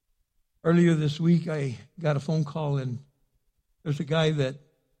 Earlier this week, I got a phone call, and there's a guy that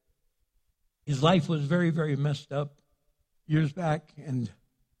his life was very, very messed up years back, and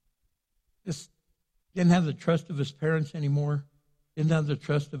just didn't have the trust of his parents anymore, didn't have the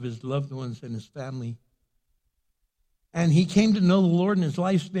trust of his loved ones and his family. And he came to know the Lord, and his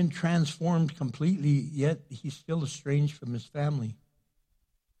life's been transformed completely, yet he's still estranged from his family.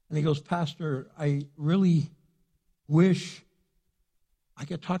 And he goes, Pastor, I really wish I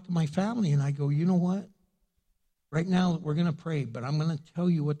could talk to my family. And I go, you know what? Right now, we're going to pray, but I'm going to tell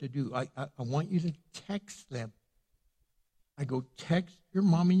you what to do. I want you to text them. I go, text your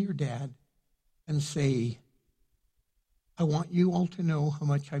mom and your dad and say, I want you all to know how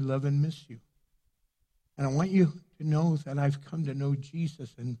much I love and miss you. And I want you to know that I've come to know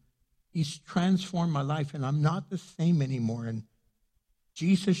Jesus, and he's transformed my life, and I'm not the same anymore. And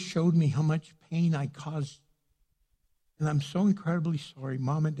Jesus showed me how much pain I caused. And I'm so incredibly sorry.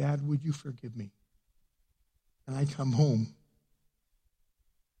 Mom and Dad, would you forgive me? And I come home.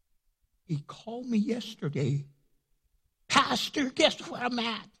 He called me yesterday. Pastor, guess where I'm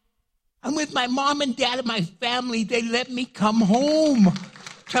at? I'm with my mom and dad and my family. They let me come home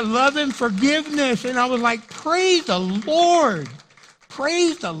to love and forgiveness. And I was like, praise the Lord.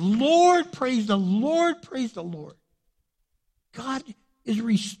 Praise the Lord. Praise the Lord. Praise the Lord. God is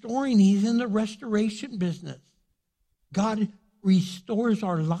restoring. He's in the restoration business. God restores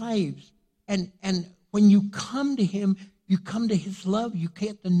our lives. And when you come to him, you come to his love. You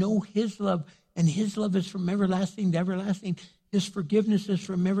get to know his love. And his love is from everlasting to everlasting. His forgiveness is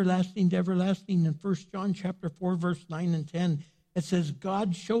from everlasting to everlasting. In 1 John chapter 4, verse 9 and 10, it says,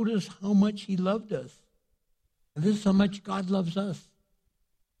 God showed us how much he loved us. And this is how much God loves us.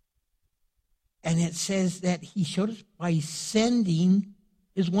 And it says that he showed us by sending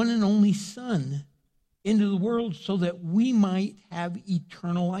his one and only Son into the world so that we might have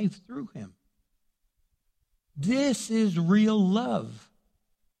eternal life through him. This is real love.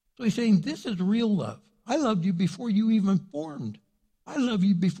 So he's saying, this is real love. I loved you before you even formed. I loved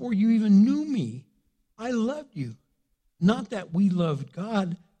you before you even knew me. I loved you. Not that we loved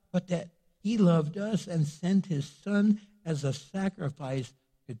God, but that he loved us and sent his Son as a sacrifice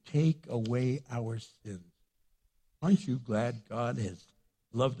to take away our sins. Aren't you glad God has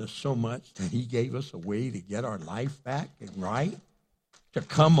loved us so much that he gave us a way to get our life back and right? To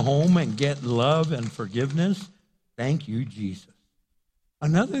come home and get love and forgiveness? Thank you, Jesus.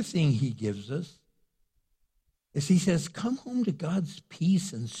 Another thing he gives us is he says, come home to God's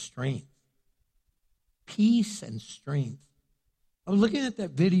peace and strength. Peace and strength. I was looking at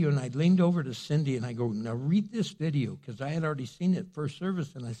that video, and I leaned over to Cindy, and I go, now read this video, because I had already seen it first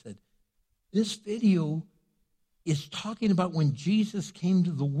service, and I said, this video is talking about when Jesus came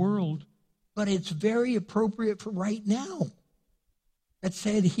to the world, but it's very appropriate for right now. It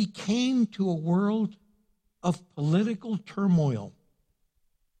said he came to a world of political turmoil.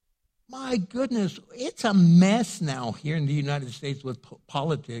 My goodness, it's a mess now here in the United States with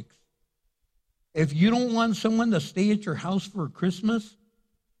politics. If you don't want someone to stay at your house for Christmas,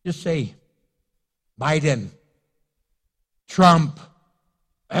 just say, Biden, Trump,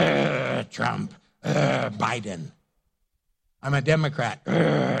 Biden. I'm a Democrat.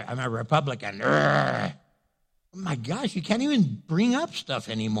 I'm a Republican. my gosh, you can't even bring up stuff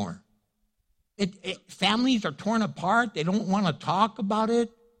anymore. Families are torn apart. They don't want to talk about it.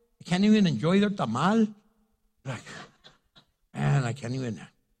 They can't even enjoy their tamal. Like, man, I can't even.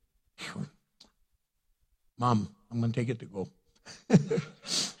 Mom, I'm going to take it to go.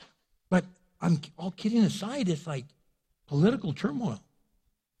 But I'm all kidding aside, it's like political turmoil.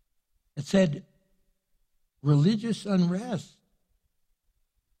 It said religious unrest.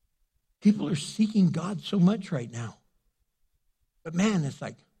 People are seeking God so much right now. But man, it's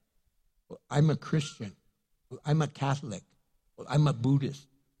like, well, I'm a Christian. Well, I'm a Catholic. Well, I'm a Buddhist.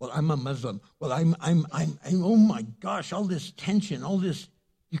 Well, I'm a Muslim. Well, I'm oh my gosh, all this tension, all this,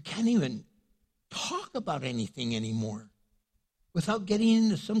 you can't even talk about anything anymore without getting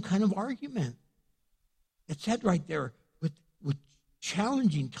into some kind of argument. It said right there, with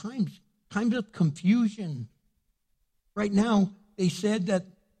challenging times of confusion. Right now, they said that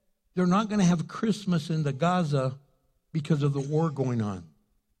they're not going to have Christmas in the Gaza because of the war going on.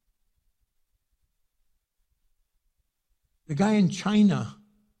 The guy in China,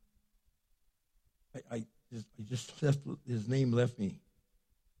 I just left, his name left me.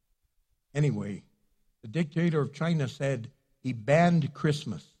 Anyway, the dictator of China said he banned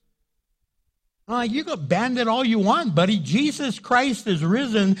Christmas. You can ban it all you want, buddy. Jesus Christ is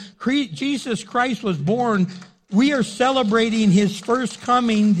risen. Jesus Christ was born. We are celebrating his first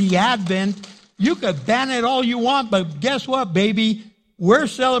coming, the Advent. You could ban it all you want, but guess what, baby? We're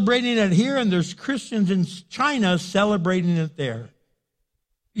celebrating it here, and there's Christians in China celebrating it there.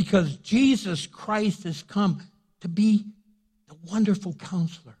 Because Jesus Christ has come to be the wonderful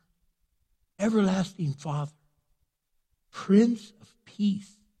counselor, everlasting Father, Prince of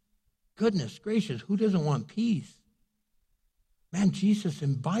Peace. Goodness gracious, who doesn't want peace? Man, Jesus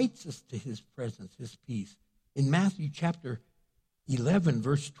invites us to his presence, his peace. In Matthew chapter 11,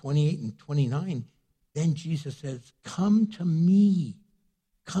 verse 28 and 29, then Jesus says, come to me,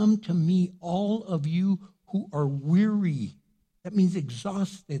 all of you who are weary. That means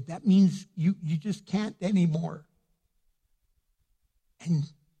exhausted. That means you just can't anymore. And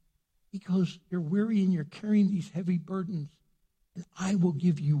he goes, you're weary and you're carrying these heavy burdens, and I will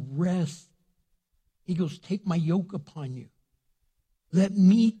give you rest. He goes, take my yoke upon you. Let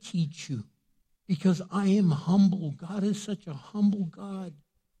me teach you, because I am humble. God is such a humble God.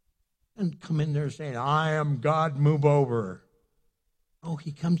 And come in there saying, I am God, move over. Oh,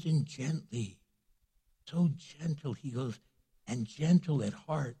 he comes in gently, so gentle. He goes, and gentle at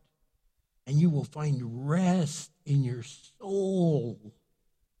heart, and you will find rest in your soul.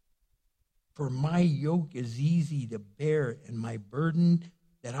 For my yoke is easy to bear, and my burden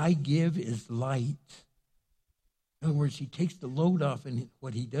that I give is light. In other words, he takes the load off, and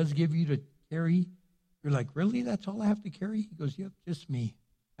what he does give you to carry, you're like, really? That's all I have to carry? He goes, yep, just me.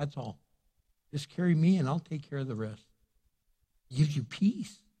 That's all. Just carry me, and I'll take care of the rest. He gives you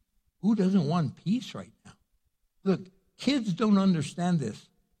peace. Who doesn't want peace right now? Look, kids don't understand this.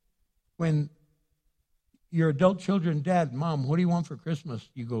 When your adult children, Dad, Mom, what do you want for Christmas?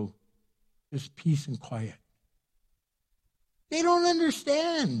 You go, just peace and quiet. They don't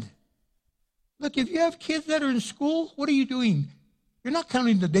understand. Look, if you have kids that are in school, what are you doing? You're not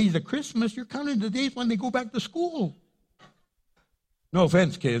counting the days of Christmas. You're counting the days when they go back to school. No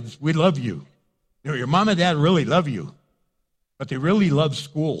offense, kids. We love you. You know, your mom and dad really love you. But they really love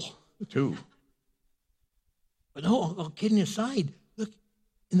school, too. But no, all kidding aside, look,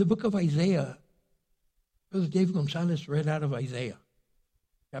 in the book of Isaiah, Brother David Gonzalez read out of Isaiah,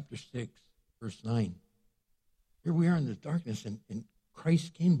 chapter 6, verse 9. Here we are in the darkness, and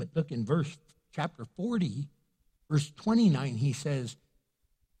Christ came. But look in chapter 40, verse 29, he says,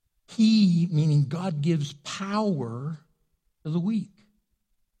 he, meaning God, gives power to the weak.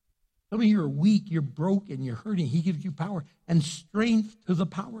 Some of you are weak, you're broken, you're hurting. He gives you power and strength to the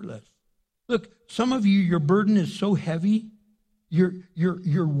powerless. Look, some of you, your burden is so heavy, you're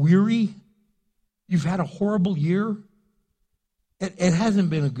weary. You've had a horrible year. It hasn't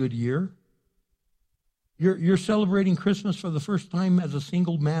been a good year. You're celebrating Christmas for the first time as a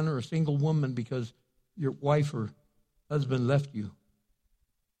single man or a single woman because your wife or husband left you.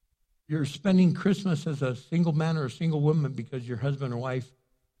 You're spending Christmas as a single man or a single woman because your husband or wife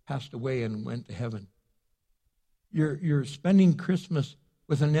passed away and went to heaven. You're spending Christmas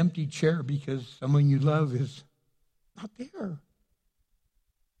with an empty chair because someone you love is not there.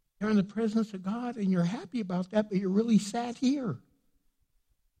 You're in the presence of God and you're happy about that, but you're really sad here.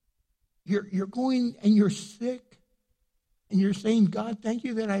 You're going and you're sick and you're saying, God, thank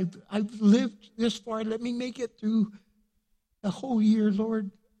you that I've lived this far. Let me make it through the whole year,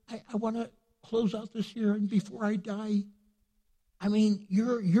 Lord. I want to close out this year and before I die. I mean,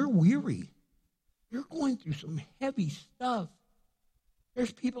 you're weary. You're going through some heavy stuff.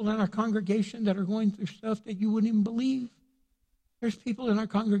 There's people in our congregation that are going through stuff that you wouldn't even believe. There's people in our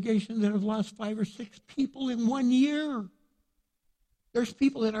congregation that have lost 5 or 6 people in 1 year. There's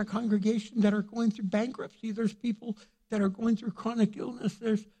people in our congregation that are going through bankruptcy. There's people that are going through chronic illness.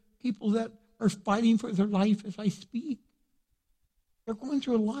 There's people that are fighting for their life as I speak. They're going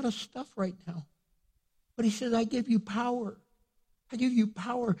through a lot of stuff right now. But he says, I give you power. I give you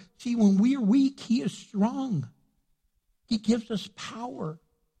power. See, when we are weak, he is strong. He gives us power.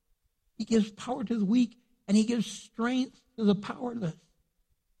 He gives power to the weak, and he gives strength to the powerless.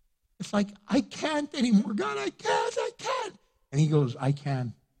 It's like, I can't anymore. God, I can't. And he goes, I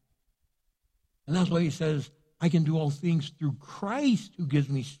can. And that's why he says, I can do all things through Christ who gives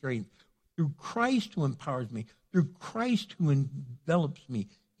me strength, through Christ who empowers me, through Christ who envelops me.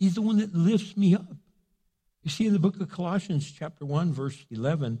 He's the one that lifts me up. You see, in the book of Colossians chapter 1, verse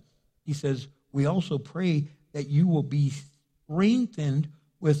 11, he says, we also pray that you will be strengthened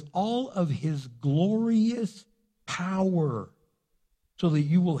with all of his glorious power, so that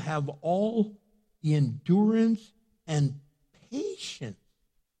you will have all the endurance and patience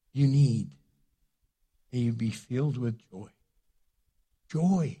you need, and you be filled with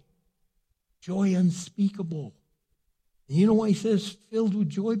joy. Joy unspeakable. And you know why he says filled with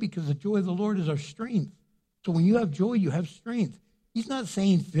joy? Because the joy of the Lord is our strength. So when you have joy, you have strength. He's not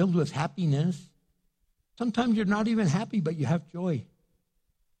saying filled with happiness. Sometimes you're not even happy, but you have joy.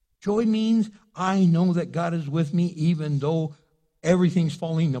 Joy means I know that God is with me even though everything's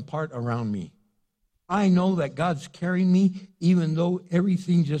falling apart around me. I know that God's carrying me even though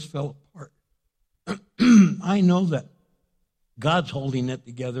everything just fell apart. I know that God's holding it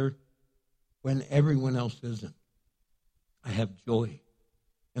together when everyone else isn't. I have joy.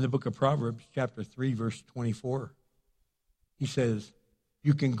 In the book of Proverbs, chapter 3, verse 24, he says,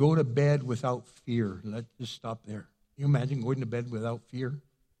 you can go to bed without fear. Let's just stop there. Can you imagine going to bed without fear?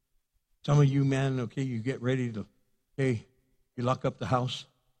 Some of you, man, okay, you get ready to, okay, you lock up the house,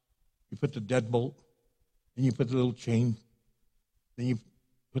 you put the deadbolt, then you put the little chain, then you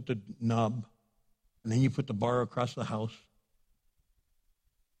put the knob, and then you put the bar across the house.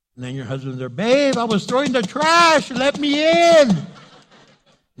 And then your husband's there, babe, I was throwing the trash, let me in.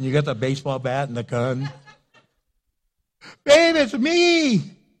 And you got the baseball bat and the gun. Babe, it's me.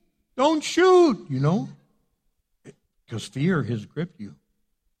 Don't shoot, you know. Because fear has gripped you.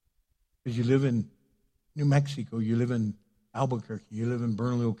 Because you live in New Mexico, you live in Albuquerque, you live in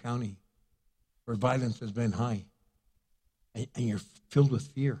Bernalillo County, where violence has been high. And you're filled with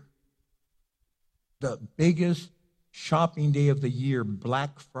fear. The biggest shopping day of the year,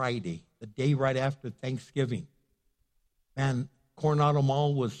 Black Friday, the day right after Thanksgiving. Man, Coronado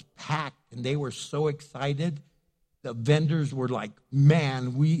Mall was packed, and they were so excited. The vendors were like,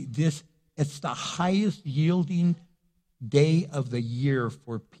 man, it's the highest yielding day of the year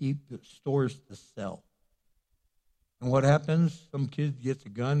for stores to sell. And what happens? Some kid gets a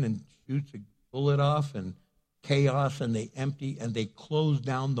gun and shoots a bullet off, and chaos, and they empty, and they close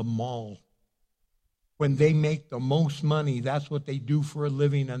down the mall. When they make the most money, that's what they do for a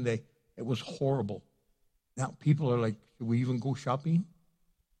living, and it was horrible. Now people are like, should we even go shopping?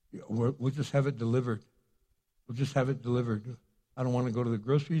 We'll just have it delivered. We'll just have it delivered. I don't want to go to the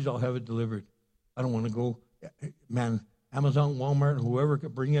groceries. I'll have it delivered. I don't want to go. Man, Amazon, Walmart, whoever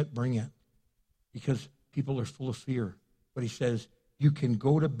could bring it, because people are full of fear. But he says, you can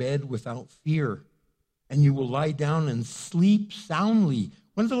go to bed without fear, and you will lie down and sleep soundly.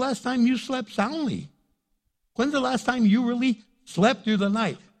 When's the last time you slept soundly? When's the last time you really slept through the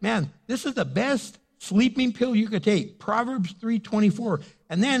night? Man, this is the best sleeping pill you could take, Proverbs 3:24.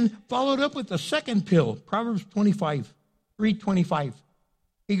 And then followed up with the second pill, Proverbs 3:25.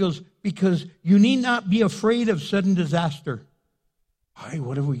 He goes, because you need not be afraid of sudden disaster. Hi,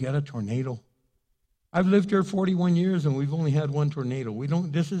 what if we get a tornado? I've lived here 41 years, and we've only had one tornado.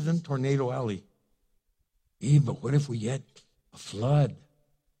 This isn't Tornado Alley. Hey, but what if we get a flood?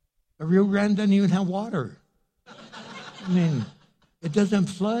 The Rio Grande doesn't even have water. I mean, it doesn't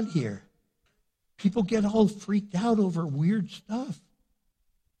flood here. People get all freaked out over weird stuff.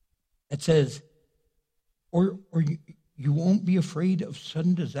 It says, or you won't be afraid of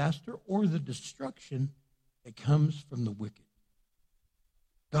sudden disaster or the destruction that comes from the wicked.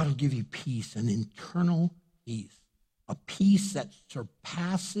 God will give you peace, an internal peace, a peace that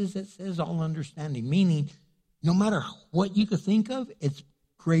surpasses, it says, all understanding, meaning no matter what you could think of, it's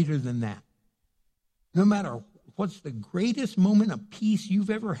greater than that. No matter what's the greatest moment of peace you've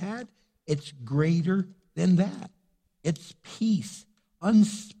ever had, it's greater than that. It's peace,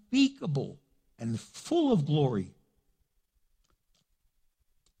 unspeakable and full of glory.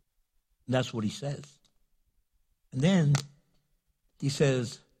 And that's what he says. And then he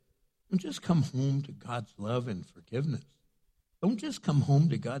says, don't just come home to God's love and forgiveness. Don't just come home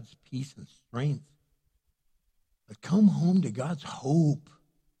to God's peace and strength. But come home to God's hope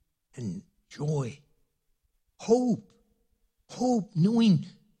and joy. Hope. Hope, knowing,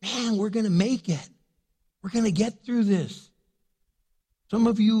 man, we're going to make it. We're going to get through this. Some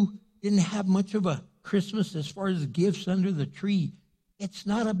of you didn't have much of a Christmas as far as gifts under the tree. It's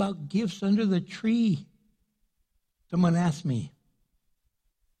not about gifts under the tree. Someone asked me,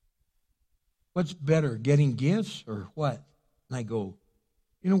 what's better, getting gifts or what? And I go,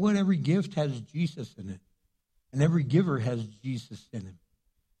 you know what? Every gift has Jesus in it. And every giver has Jesus in him.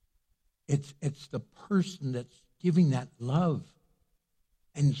 It's the person that's giving that love.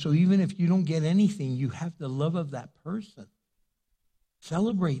 And so even if you don't get anything, you have the love of that person.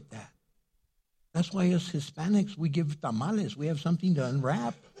 Celebrate that. That's why us Hispanics, we give tamales. We have something to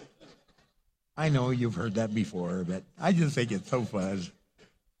unwrap. I know you've heard that before, but I just think it's so fun.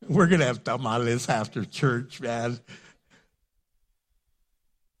 We're going to have tamales after church, man.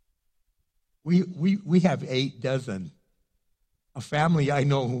 We have 8 dozen. A family I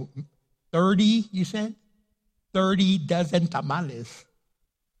know, 30, you said? 30 dozen tamales.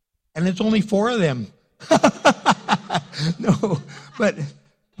 And it's only 4 of them. No, but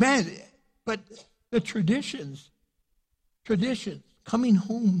man, but the traditions, coming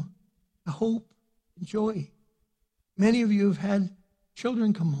home, the hope and joy. Many of you have had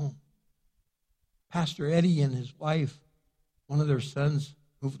children come home. Pastor Eddie and his wife, one of their sons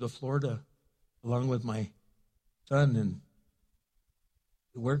moved to Florida along with my son, and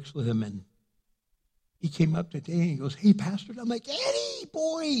he works with him. And he came up today and he goes, hey, Pastor. And I'm like, Eddie,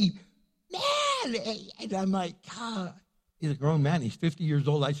 boy, man. And I'm like, ah. He's a grown man. He's 50 years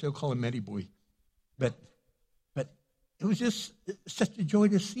old. I still call him Eddie boy. But it was just such a joy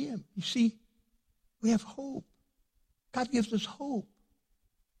to see him. You see, we have hope. God gives us hope.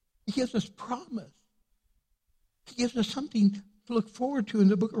 He gives us promise. He gives us something to look forward to. In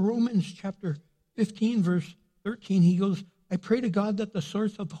the book of Romans, chapter 15, verse 13, he goes, I pray to God that the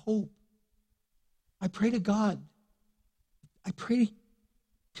source of hope, I pray to God, I pray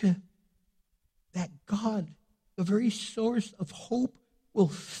to that God, the very source of hope, will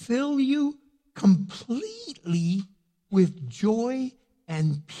fill you completely with joy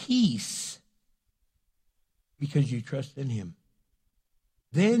and peace because you trust in him.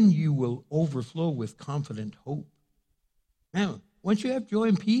 Then you will overflow with confident hope. Now, once you have joy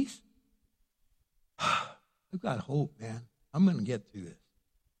and peace, I've got hope, man. I'm going to get through this.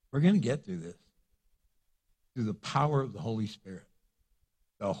 We're going to get through this through the power of the Holy Spirit.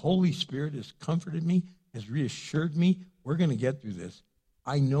 The Holy Spirit has comforted me, has reassured me. We're going to get through this.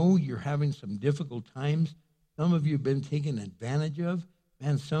 I know you're having some difficult times. Some of you have been taken advantage of.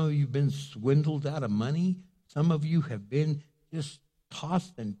 Man, some of you have been swindled out of money. Some of you have been just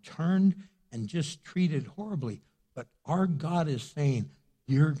tossed and turned and just treated horribly. But our God is saying,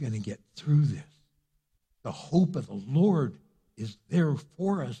 you're going to get through this. The hope of the Lord is there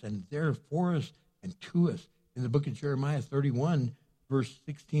for us and there for us and to us. In the book of Jeremiah 31, verse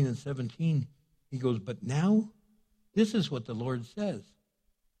 16 and 17, he goes, but now, this is what the Lord says.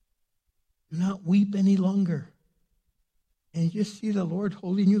 Do not weep any longer. And you just see the Lord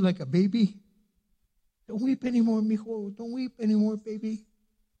holding you like a baby. Don't weep anymore, mijo. Don't weep anymore, baby.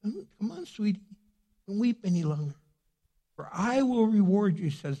 Come on, sweetie. Don't weep any longer. For I will reward you,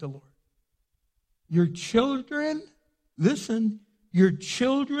 says the Lord. Your children, listen, your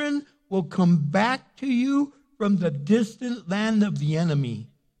children will come back to you from the distant land of the enemy.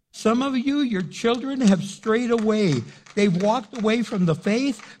 Some of you, your children have strayed away. They've walked away from the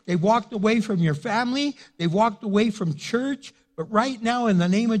faith. They've walked away from your family. They've walked away from church. But right now, in the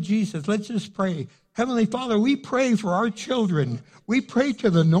name of Jesus, let's just pray. Heavenly Father, we pray for our children. We pray to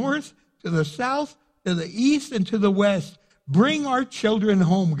the north, to the south, to the east, and to the west. Bring our children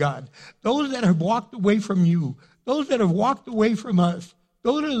home, God. Those that have walked away from you. Those that have walked away from us.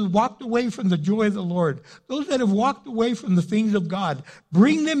 Those that have walked away from the joy of the Lord. Those that have walked away from the things of God.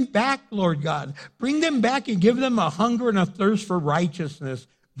 Bring them back, Lord God. Bring them back and give them a hunger and a thirst for righteousness.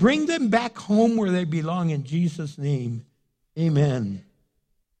 Bring them back home where they belong in Jesus' name. Amen.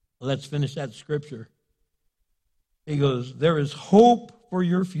 Let's finish that scripture. He goes, there is hope for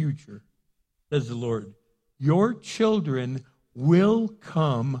your future, says the Lord. Your children will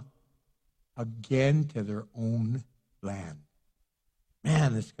come again to their own land.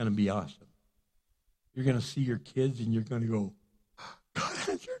 Man, it's going to be awesome. You're going to see your kids and you're going to go, God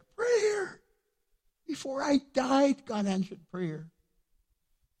answered prayer. Before I died, God answered prayer.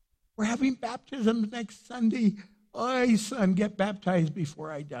 We're having baptism next Sunday. Oh, son, get baptized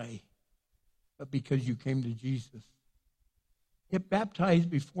before I die. but because you came to Jesus. Get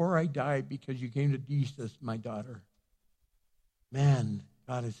baptized before I die because you came to Jesus, my daughter. Man,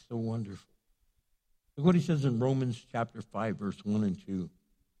 God is so wonderful. Look what he says in Romans chapter 5, verse 1 and 2.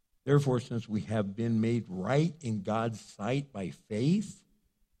 Therefore, since we have been made right in God's sight by faith,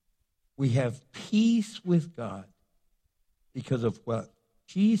 we have peace with God because of what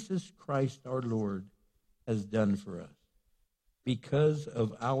Jesus Christ our Lord has done for us. Because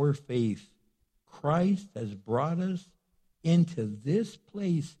of our faith, Christ has brought us into this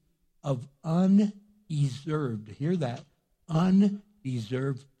place of undeserved, hear that,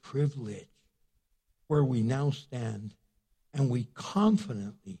 undeserved privilege, where we now stand and we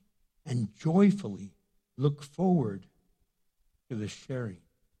confidently and joyfully look forward to the sharing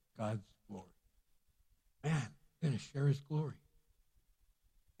God's glory. Man, we're going to share his glory.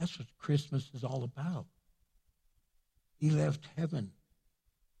 That's what Christmas is all about. He left heaven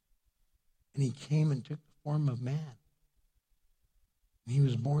and he came and took the form of man. And he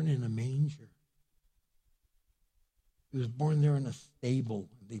was born in a manger. He was born there in a stable.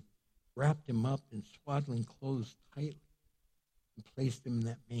 They wrapped him up in swaddling clothes tightly and placed him in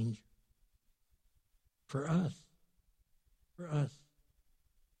that manger. For us. For us.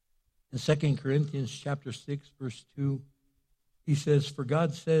 In 2 Corinthians chapter 6, verse 2, he says, for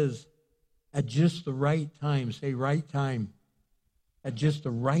God says, at just the right time, say right time, at just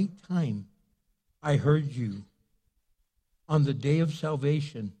the right time, I heard you. On the day of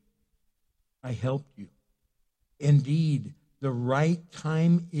salvation, I helped you. Indeed, the right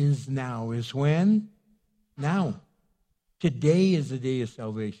time is now. Is when? Now. Today is the day of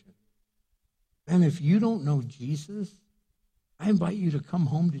salvation. And if you don't know Jesus, I invite you to come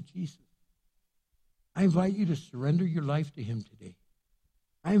home to Jesus. I invite you to surrender your life to him today.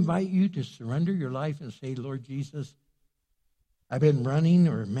 I invite you to surrender your life and say, Lord Jesus, I've been running,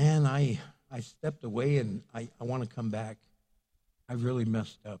 or man, I stepped away and I want to come back. I really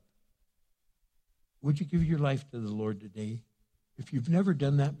messed up. Would you give your life to the Lord today? If you've never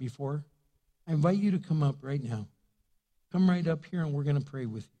done that before, I invite you to come up right now. Come right up here and we're going to pray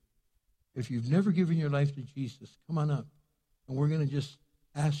with you. If you've never given your life to Jesus, come on up. And we're going to just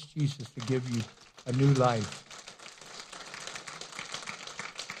ask Jesus to give you a new life.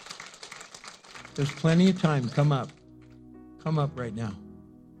 There's plenty of time. Come up. Come up right now.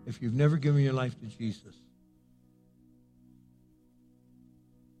 If you've never given your life to Jesus.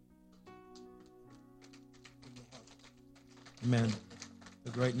 Amen.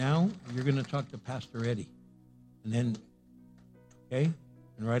 But right now, you're going to talk to Pastor Eddie. And then, okay?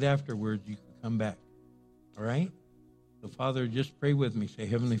 And right afterwards, you can come back. All right? So, Father, just pray with me. Say,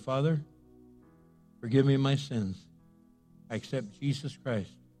 Heavenly Father, forgive me my sins. I accept Jesus Christ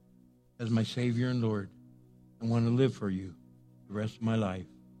as my Savior and Lord. I want to live for you the rest of my life.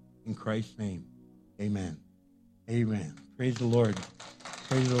 In Christ's name, amen. Amen. Praise the Lord.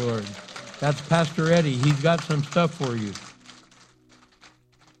 Praise the Lord. That's Pastor Eddie. He's got some stuff for you.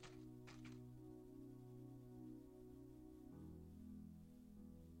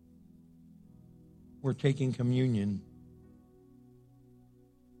 We're taking communion.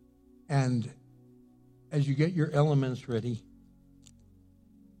 And as you get your elements ready,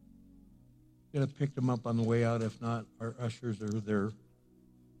 you're going to pick them up on the way out. If not, our ushers are there.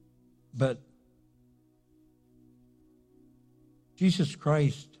 But Jesus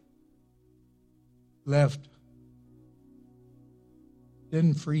Christ left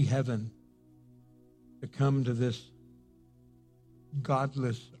sin-free heaven to come to this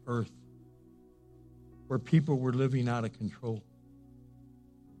godless earth where people were living out of control.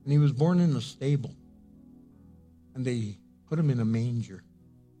 And he was born in a stable. And they put him in a manger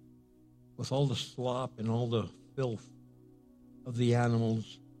with all the slop and all the filth of the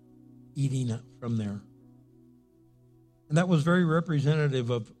animals eating it from there. And that was very representative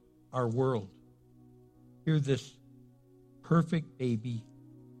of our world. Here, this perfect baby,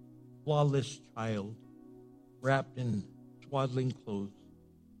 flawless child, wrapped in swaddling clothes,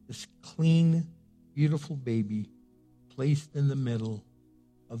 this clean, beautiful baby placed in the middle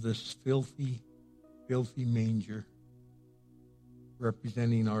of this filthy, filthy manger,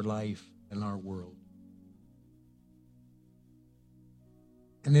 representing our life and our world.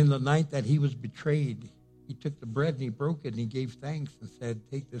 And in the night that he was betrayed, he took the bread and he broke it and he gave thanks and said,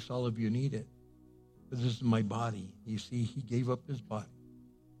 take this, all of you need it. For this is my body. You see, he gave up his body.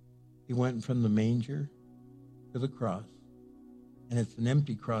 He went from the manger to the cross. And it's an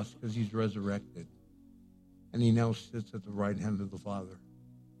empty cross because he's resurrected. And he now sits at the right hand of the Father.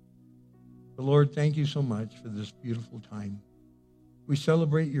 The Lord, thank you so much for this beautiful time. We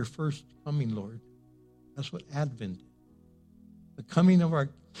celebrate your first coming, Lord. That's what Advent is. The coming of our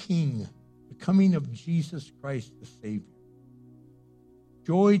King, the coming of Jesus Christ the Savior.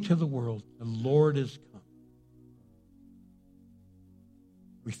 Joy to the world, the Lord is come.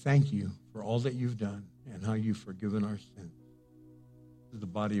 We thank you for all that you've done and how you've forgiven our sins. This is the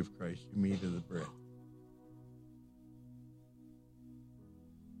body of Christ, you meat of the bread.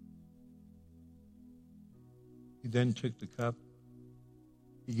 He then took the cup.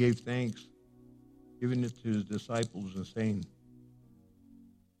 He gave thanks, giving it to his disciples and saying,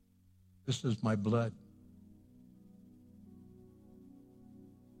 this is my blood.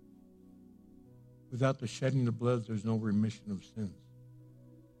 Without the shedding of blood, there's no remission of sins.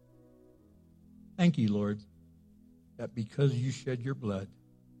 Thank you, Lord, that because you shed your blood,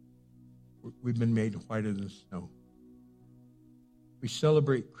 we've been made whiter than snow. We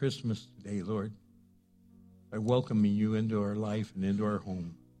celebrate Christmas today, Lord, by welcoming you into our life and into our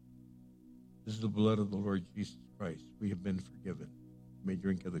home. This is the blood of the Lord Jesus Christ. We have been forgiven. You may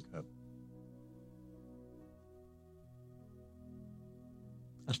drink of the cup.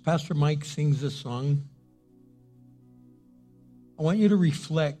 As Pastor Mike sings this song, I want you to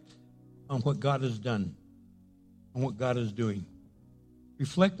reflect on what God has done, on what God is doing.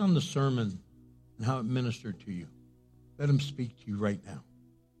 Reflect on the sermon and how it ministered to you. Let him speak to you right now.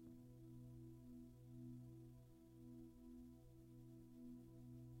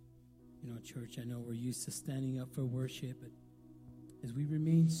 You know, church, I know we're used to standing up for worship, but as we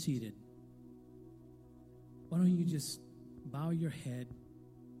remain seated, why don't you just bow your head,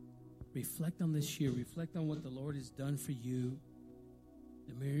 reflect on this year, reflect on what the Lord has done for you,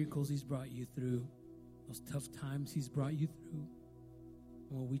 the miracles he's brought you through, those tough times he's brought you through.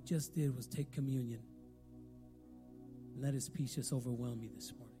 And what we just did was take communion. Let his peace just overwhelm you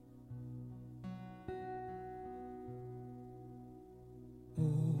this morning.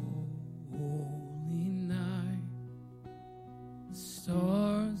 Oh, holy night, the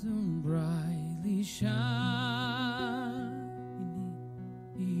stars are brightly shining.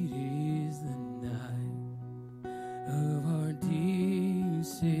 It is the night of our dear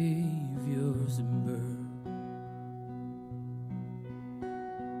Savior's birth.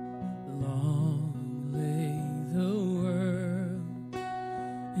 Long lay the world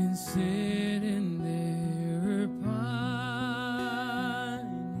in sin and error pining,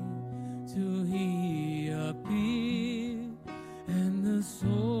 till he appeared and the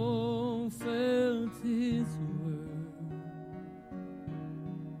soul felt his word.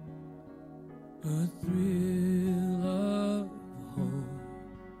 A thrill of hope,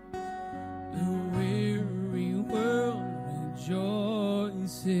 the weary world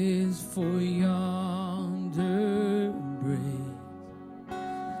rejoices, for yonder breaks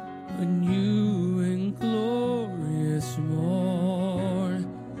a new and glorious morn.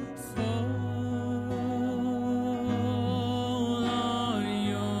 Fall on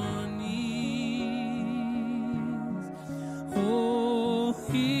your knees, oh,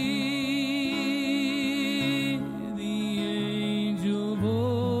 hear the angel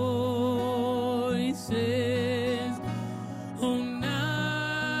voices, oh, night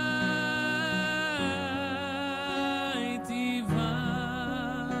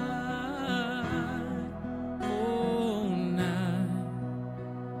divine, oh, night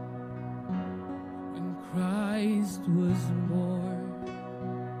when Christ was born,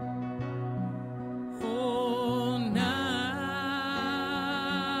 oh, night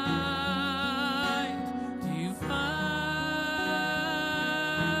divine,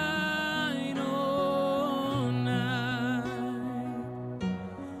 oh, night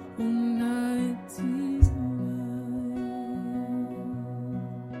divine.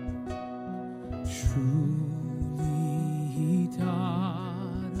 Truly he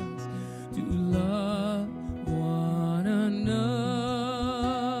taught us to love one another.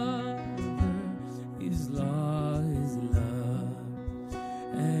 His law is love,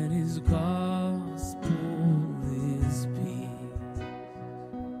 and his gospel is peace.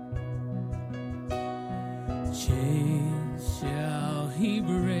 Chains shall he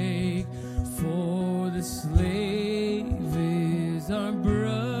break, for the slave is our brother,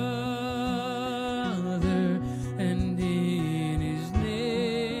 and in his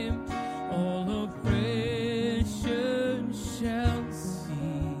name all oppression shall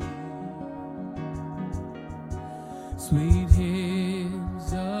cease. Sweet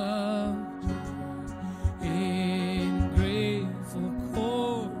hymns of joy in grateful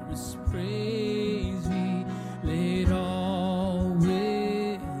chorus praise we, let all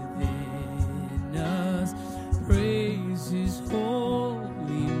within us praise his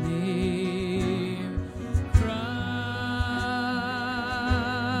holy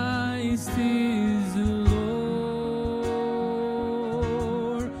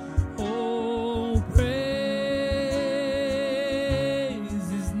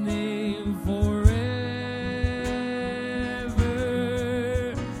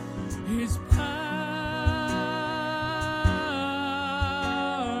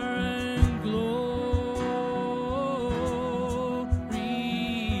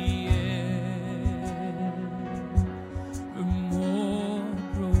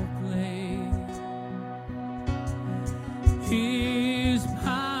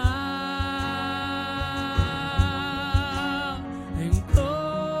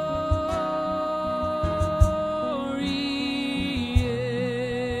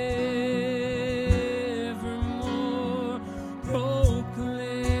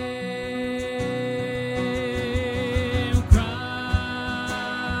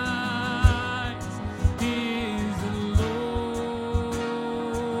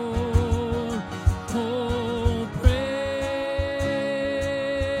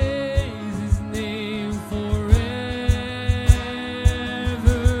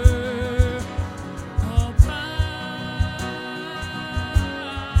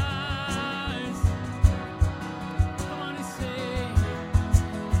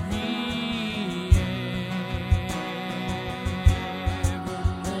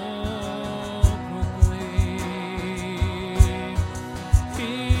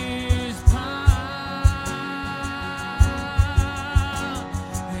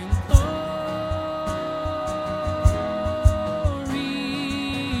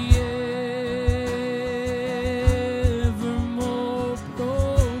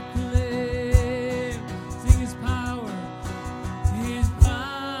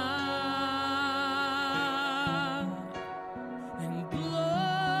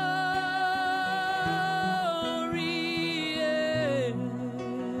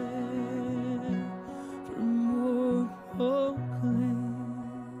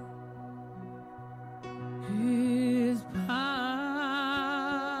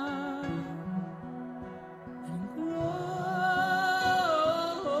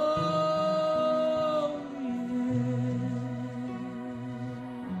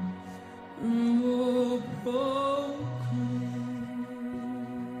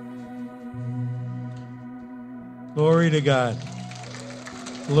Glory to God.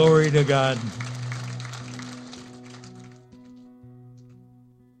 Glory to God.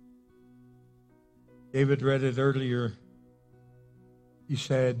 David read it earlier. He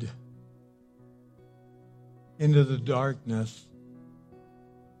said, into the darkness,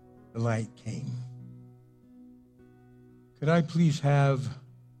 the light came. Could I please have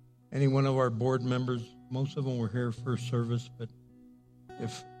any one of our board members, most of them were here first service, but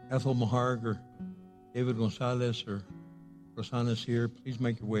if Ethel Maharg or David Gonzalez or Rosanna's here, please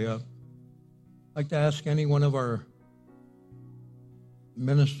make your way up. I'd like to ask any one of our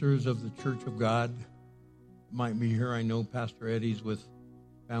ministers of the Church of God might be here. I know Pastor Eddie's with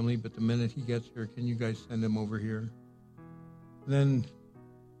family, but the minute he gets here, can you guys send him over here? And then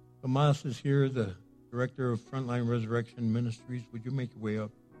Tomas is here, the Director of Frontline Resurrection Ministries. Would you make your way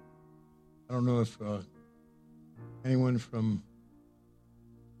up? I don't know if anyone from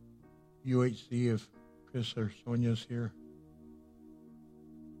UHC, if Chris or Sonia's here.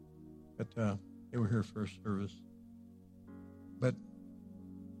 But they were here first service. But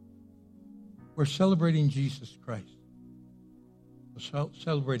we're celebrating Jesus Christ. We're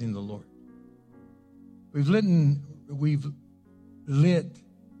celebrating the Lord. We've lit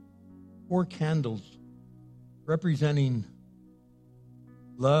 4 candles representing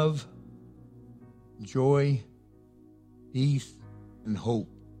love, joy, peace, and hope.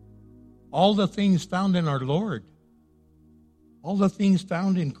 All the things found in our Lord. All the things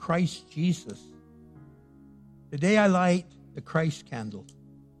found in Christ Jesus. Today I light the Christ candle.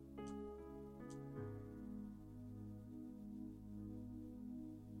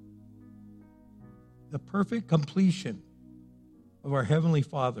 The perfect completion of our Heavenly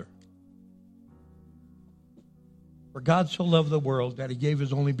Father. For God so loved the world that he gave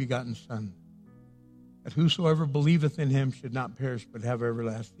his only begotten Son, that whosoever believeth in him should not perish but have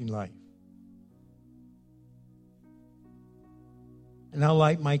everlasting life. And I'll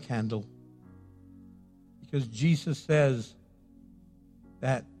light my candle because Jesus says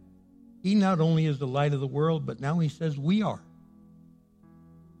that he not only is the light of the world, but now he says we are.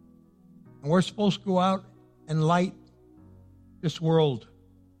 And we're supposed to go out and light this world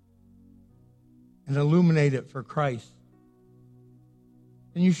and illuminate it for Christ.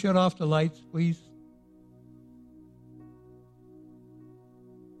 Can you shut off the lights, please?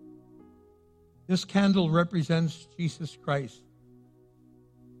 This candle represents Jesus Christ.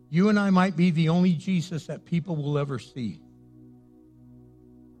 You and I might be the only Jesus that people will ever see.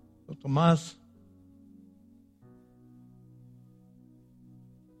 So, Tomas,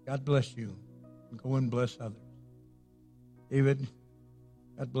 God bless you. And go and bless others. David,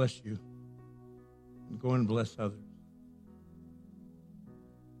 God bless you. And go and bless others.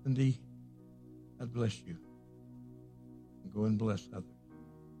 Cindy, God bless you. And go and bless others.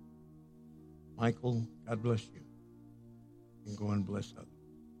 Michael, God bless you. And go and bless others.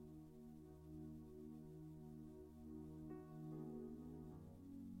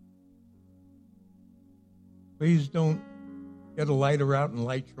 Please don't get a lighter out and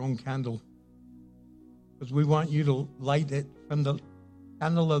light your own candle, because we want you to light it from the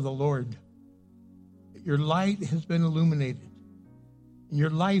candle of the Lord. Your light has been illuminated, and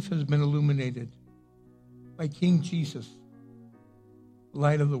your life has been illuminated by King Jesus, the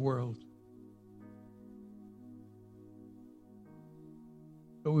light of the world.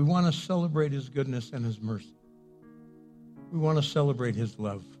 So we want to celebrate his goodness and his mercy. We want to celebrate his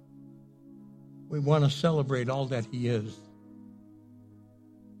love. We want to celebrate all that he is.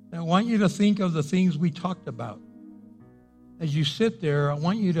 I want you to think of the things we talked about. As you sit there, I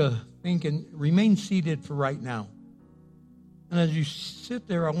want you to think and remain seated for right now. And as you sit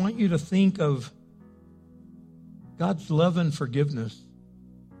there, I want you to think of God's love and forgiveness.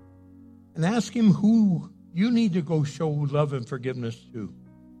 And ask him who you need to go show love and forgiveness to.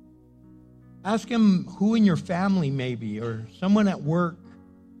 Ask him who in your family maybe, or someone at work,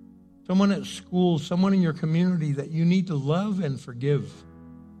 someone at school, someone in your community that you need to love and forgive.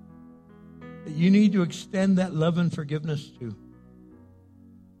 That you need to extend that love and forgiveness to.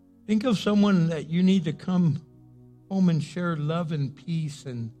 Think of someone that you need to come home and share love and peace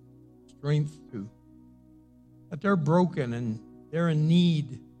and strength to. That they're broken and they're in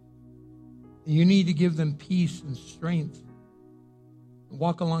need. You need to give them peace and strength.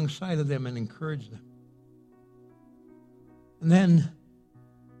 Walk alongside of them and encourage them. And then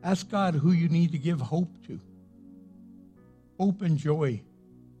ask God who you need to give hope to. Hope and joy.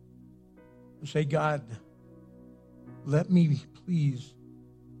 And say, God, let me please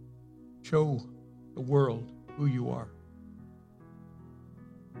show the world who you are.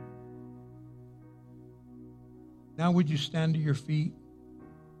 Now would you stand to your feet?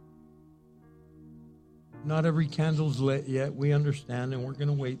 Not every candle's lit yet. We understand, and we're going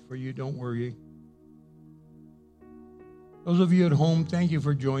to wait for you. Don't worry. Those of you at home, thank you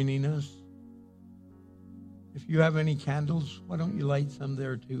for joining us. If you have any candles, why don't you light some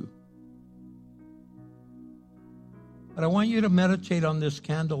there too? But I want you to meditate on this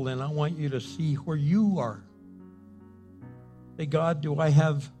candle, and I want you to see where you are. Say, God, do I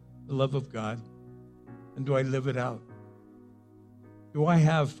have the love of God? And do I live it out? Do I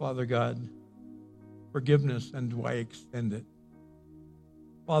have, Father God, forgiveness, and do I extend it?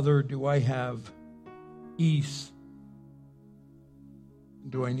 Father, do I have peace?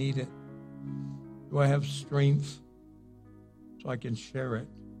 Do I need it? Do I have strength so I can share it?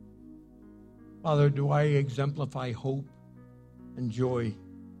 Father, do I exemplify hope and joy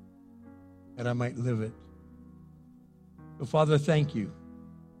that I might live it? So, Father, thank you.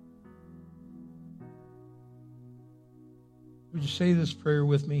 Would you say this prayer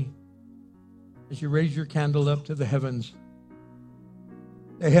with me as you raise your candle up to the heavens?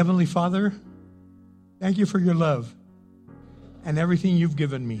 Say, Heavenly Father, thank you for your love and everything you've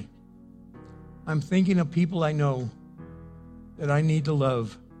given me. I'm thinking of people I know that I need to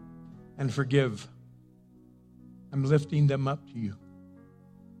love and forgive. I'm lifting them up to you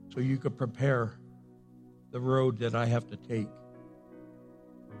so you could prepare the road that I have to take.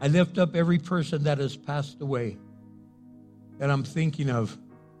 I lift up every person that has passed away that I'm thinking of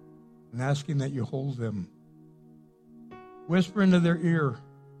and asking that you hold them. Whisper into their ear.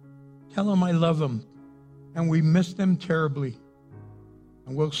 Tell them I love them and we miss them terribly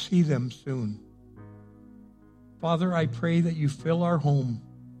and we'll see them soon. Father, I pray that you fill our home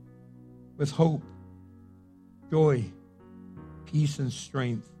with hope, joy, peace, and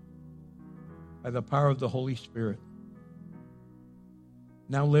strength by the power of the Holy Spirit.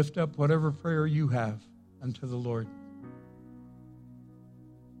 Now lift up whatever prayer you have unto the Lord.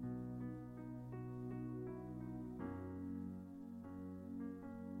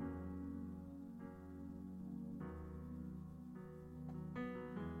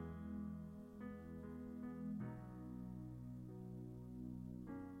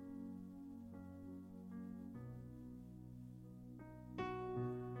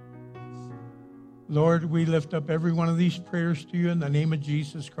 Lord, we lift up every one of these prayers to you in the name of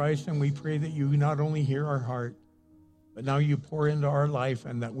Jesus Christ, and we pray that you not only hear our heart, but now you pour into our life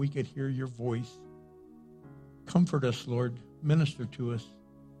and that we could hear your voice. Comfort us, Lord. Minister to us.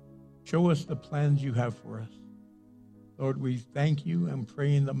 Show us the plans you have for us. Lord, we thank you and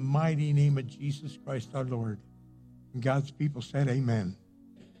pray in the mighty name of Jesus Christ our Lord. And God's people said amen.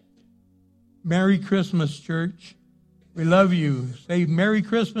 Merry Christmas, church. We love you. Say, Merry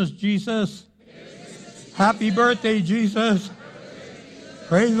Christmas, Jesus. Happy birthday, Jesus.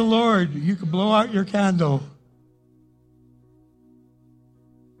 Praise the Lord. You can blow out your candle.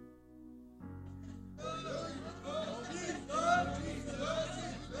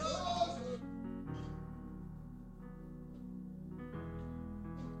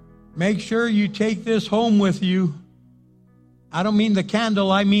 Make sure you take this home with you. I don't mean the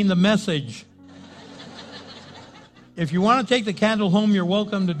candle, I mean the message. If you want to take the candle home, you're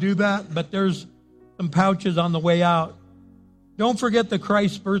welcome to do that, but there's some pouches on the way out. Don't forget the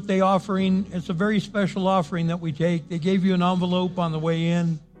Christ birthday offering. It's a very special offering that we take. They gave you an envelope on the way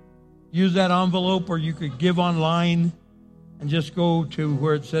in. Use that envelope, or you could give online and just go to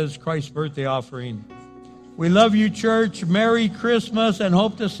where it says Christ birthday offering. We love you, church. Merry Christmas, and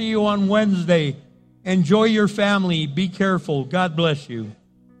hope to see you on Wednesday. Enjoy your family. Be careful. God bless you.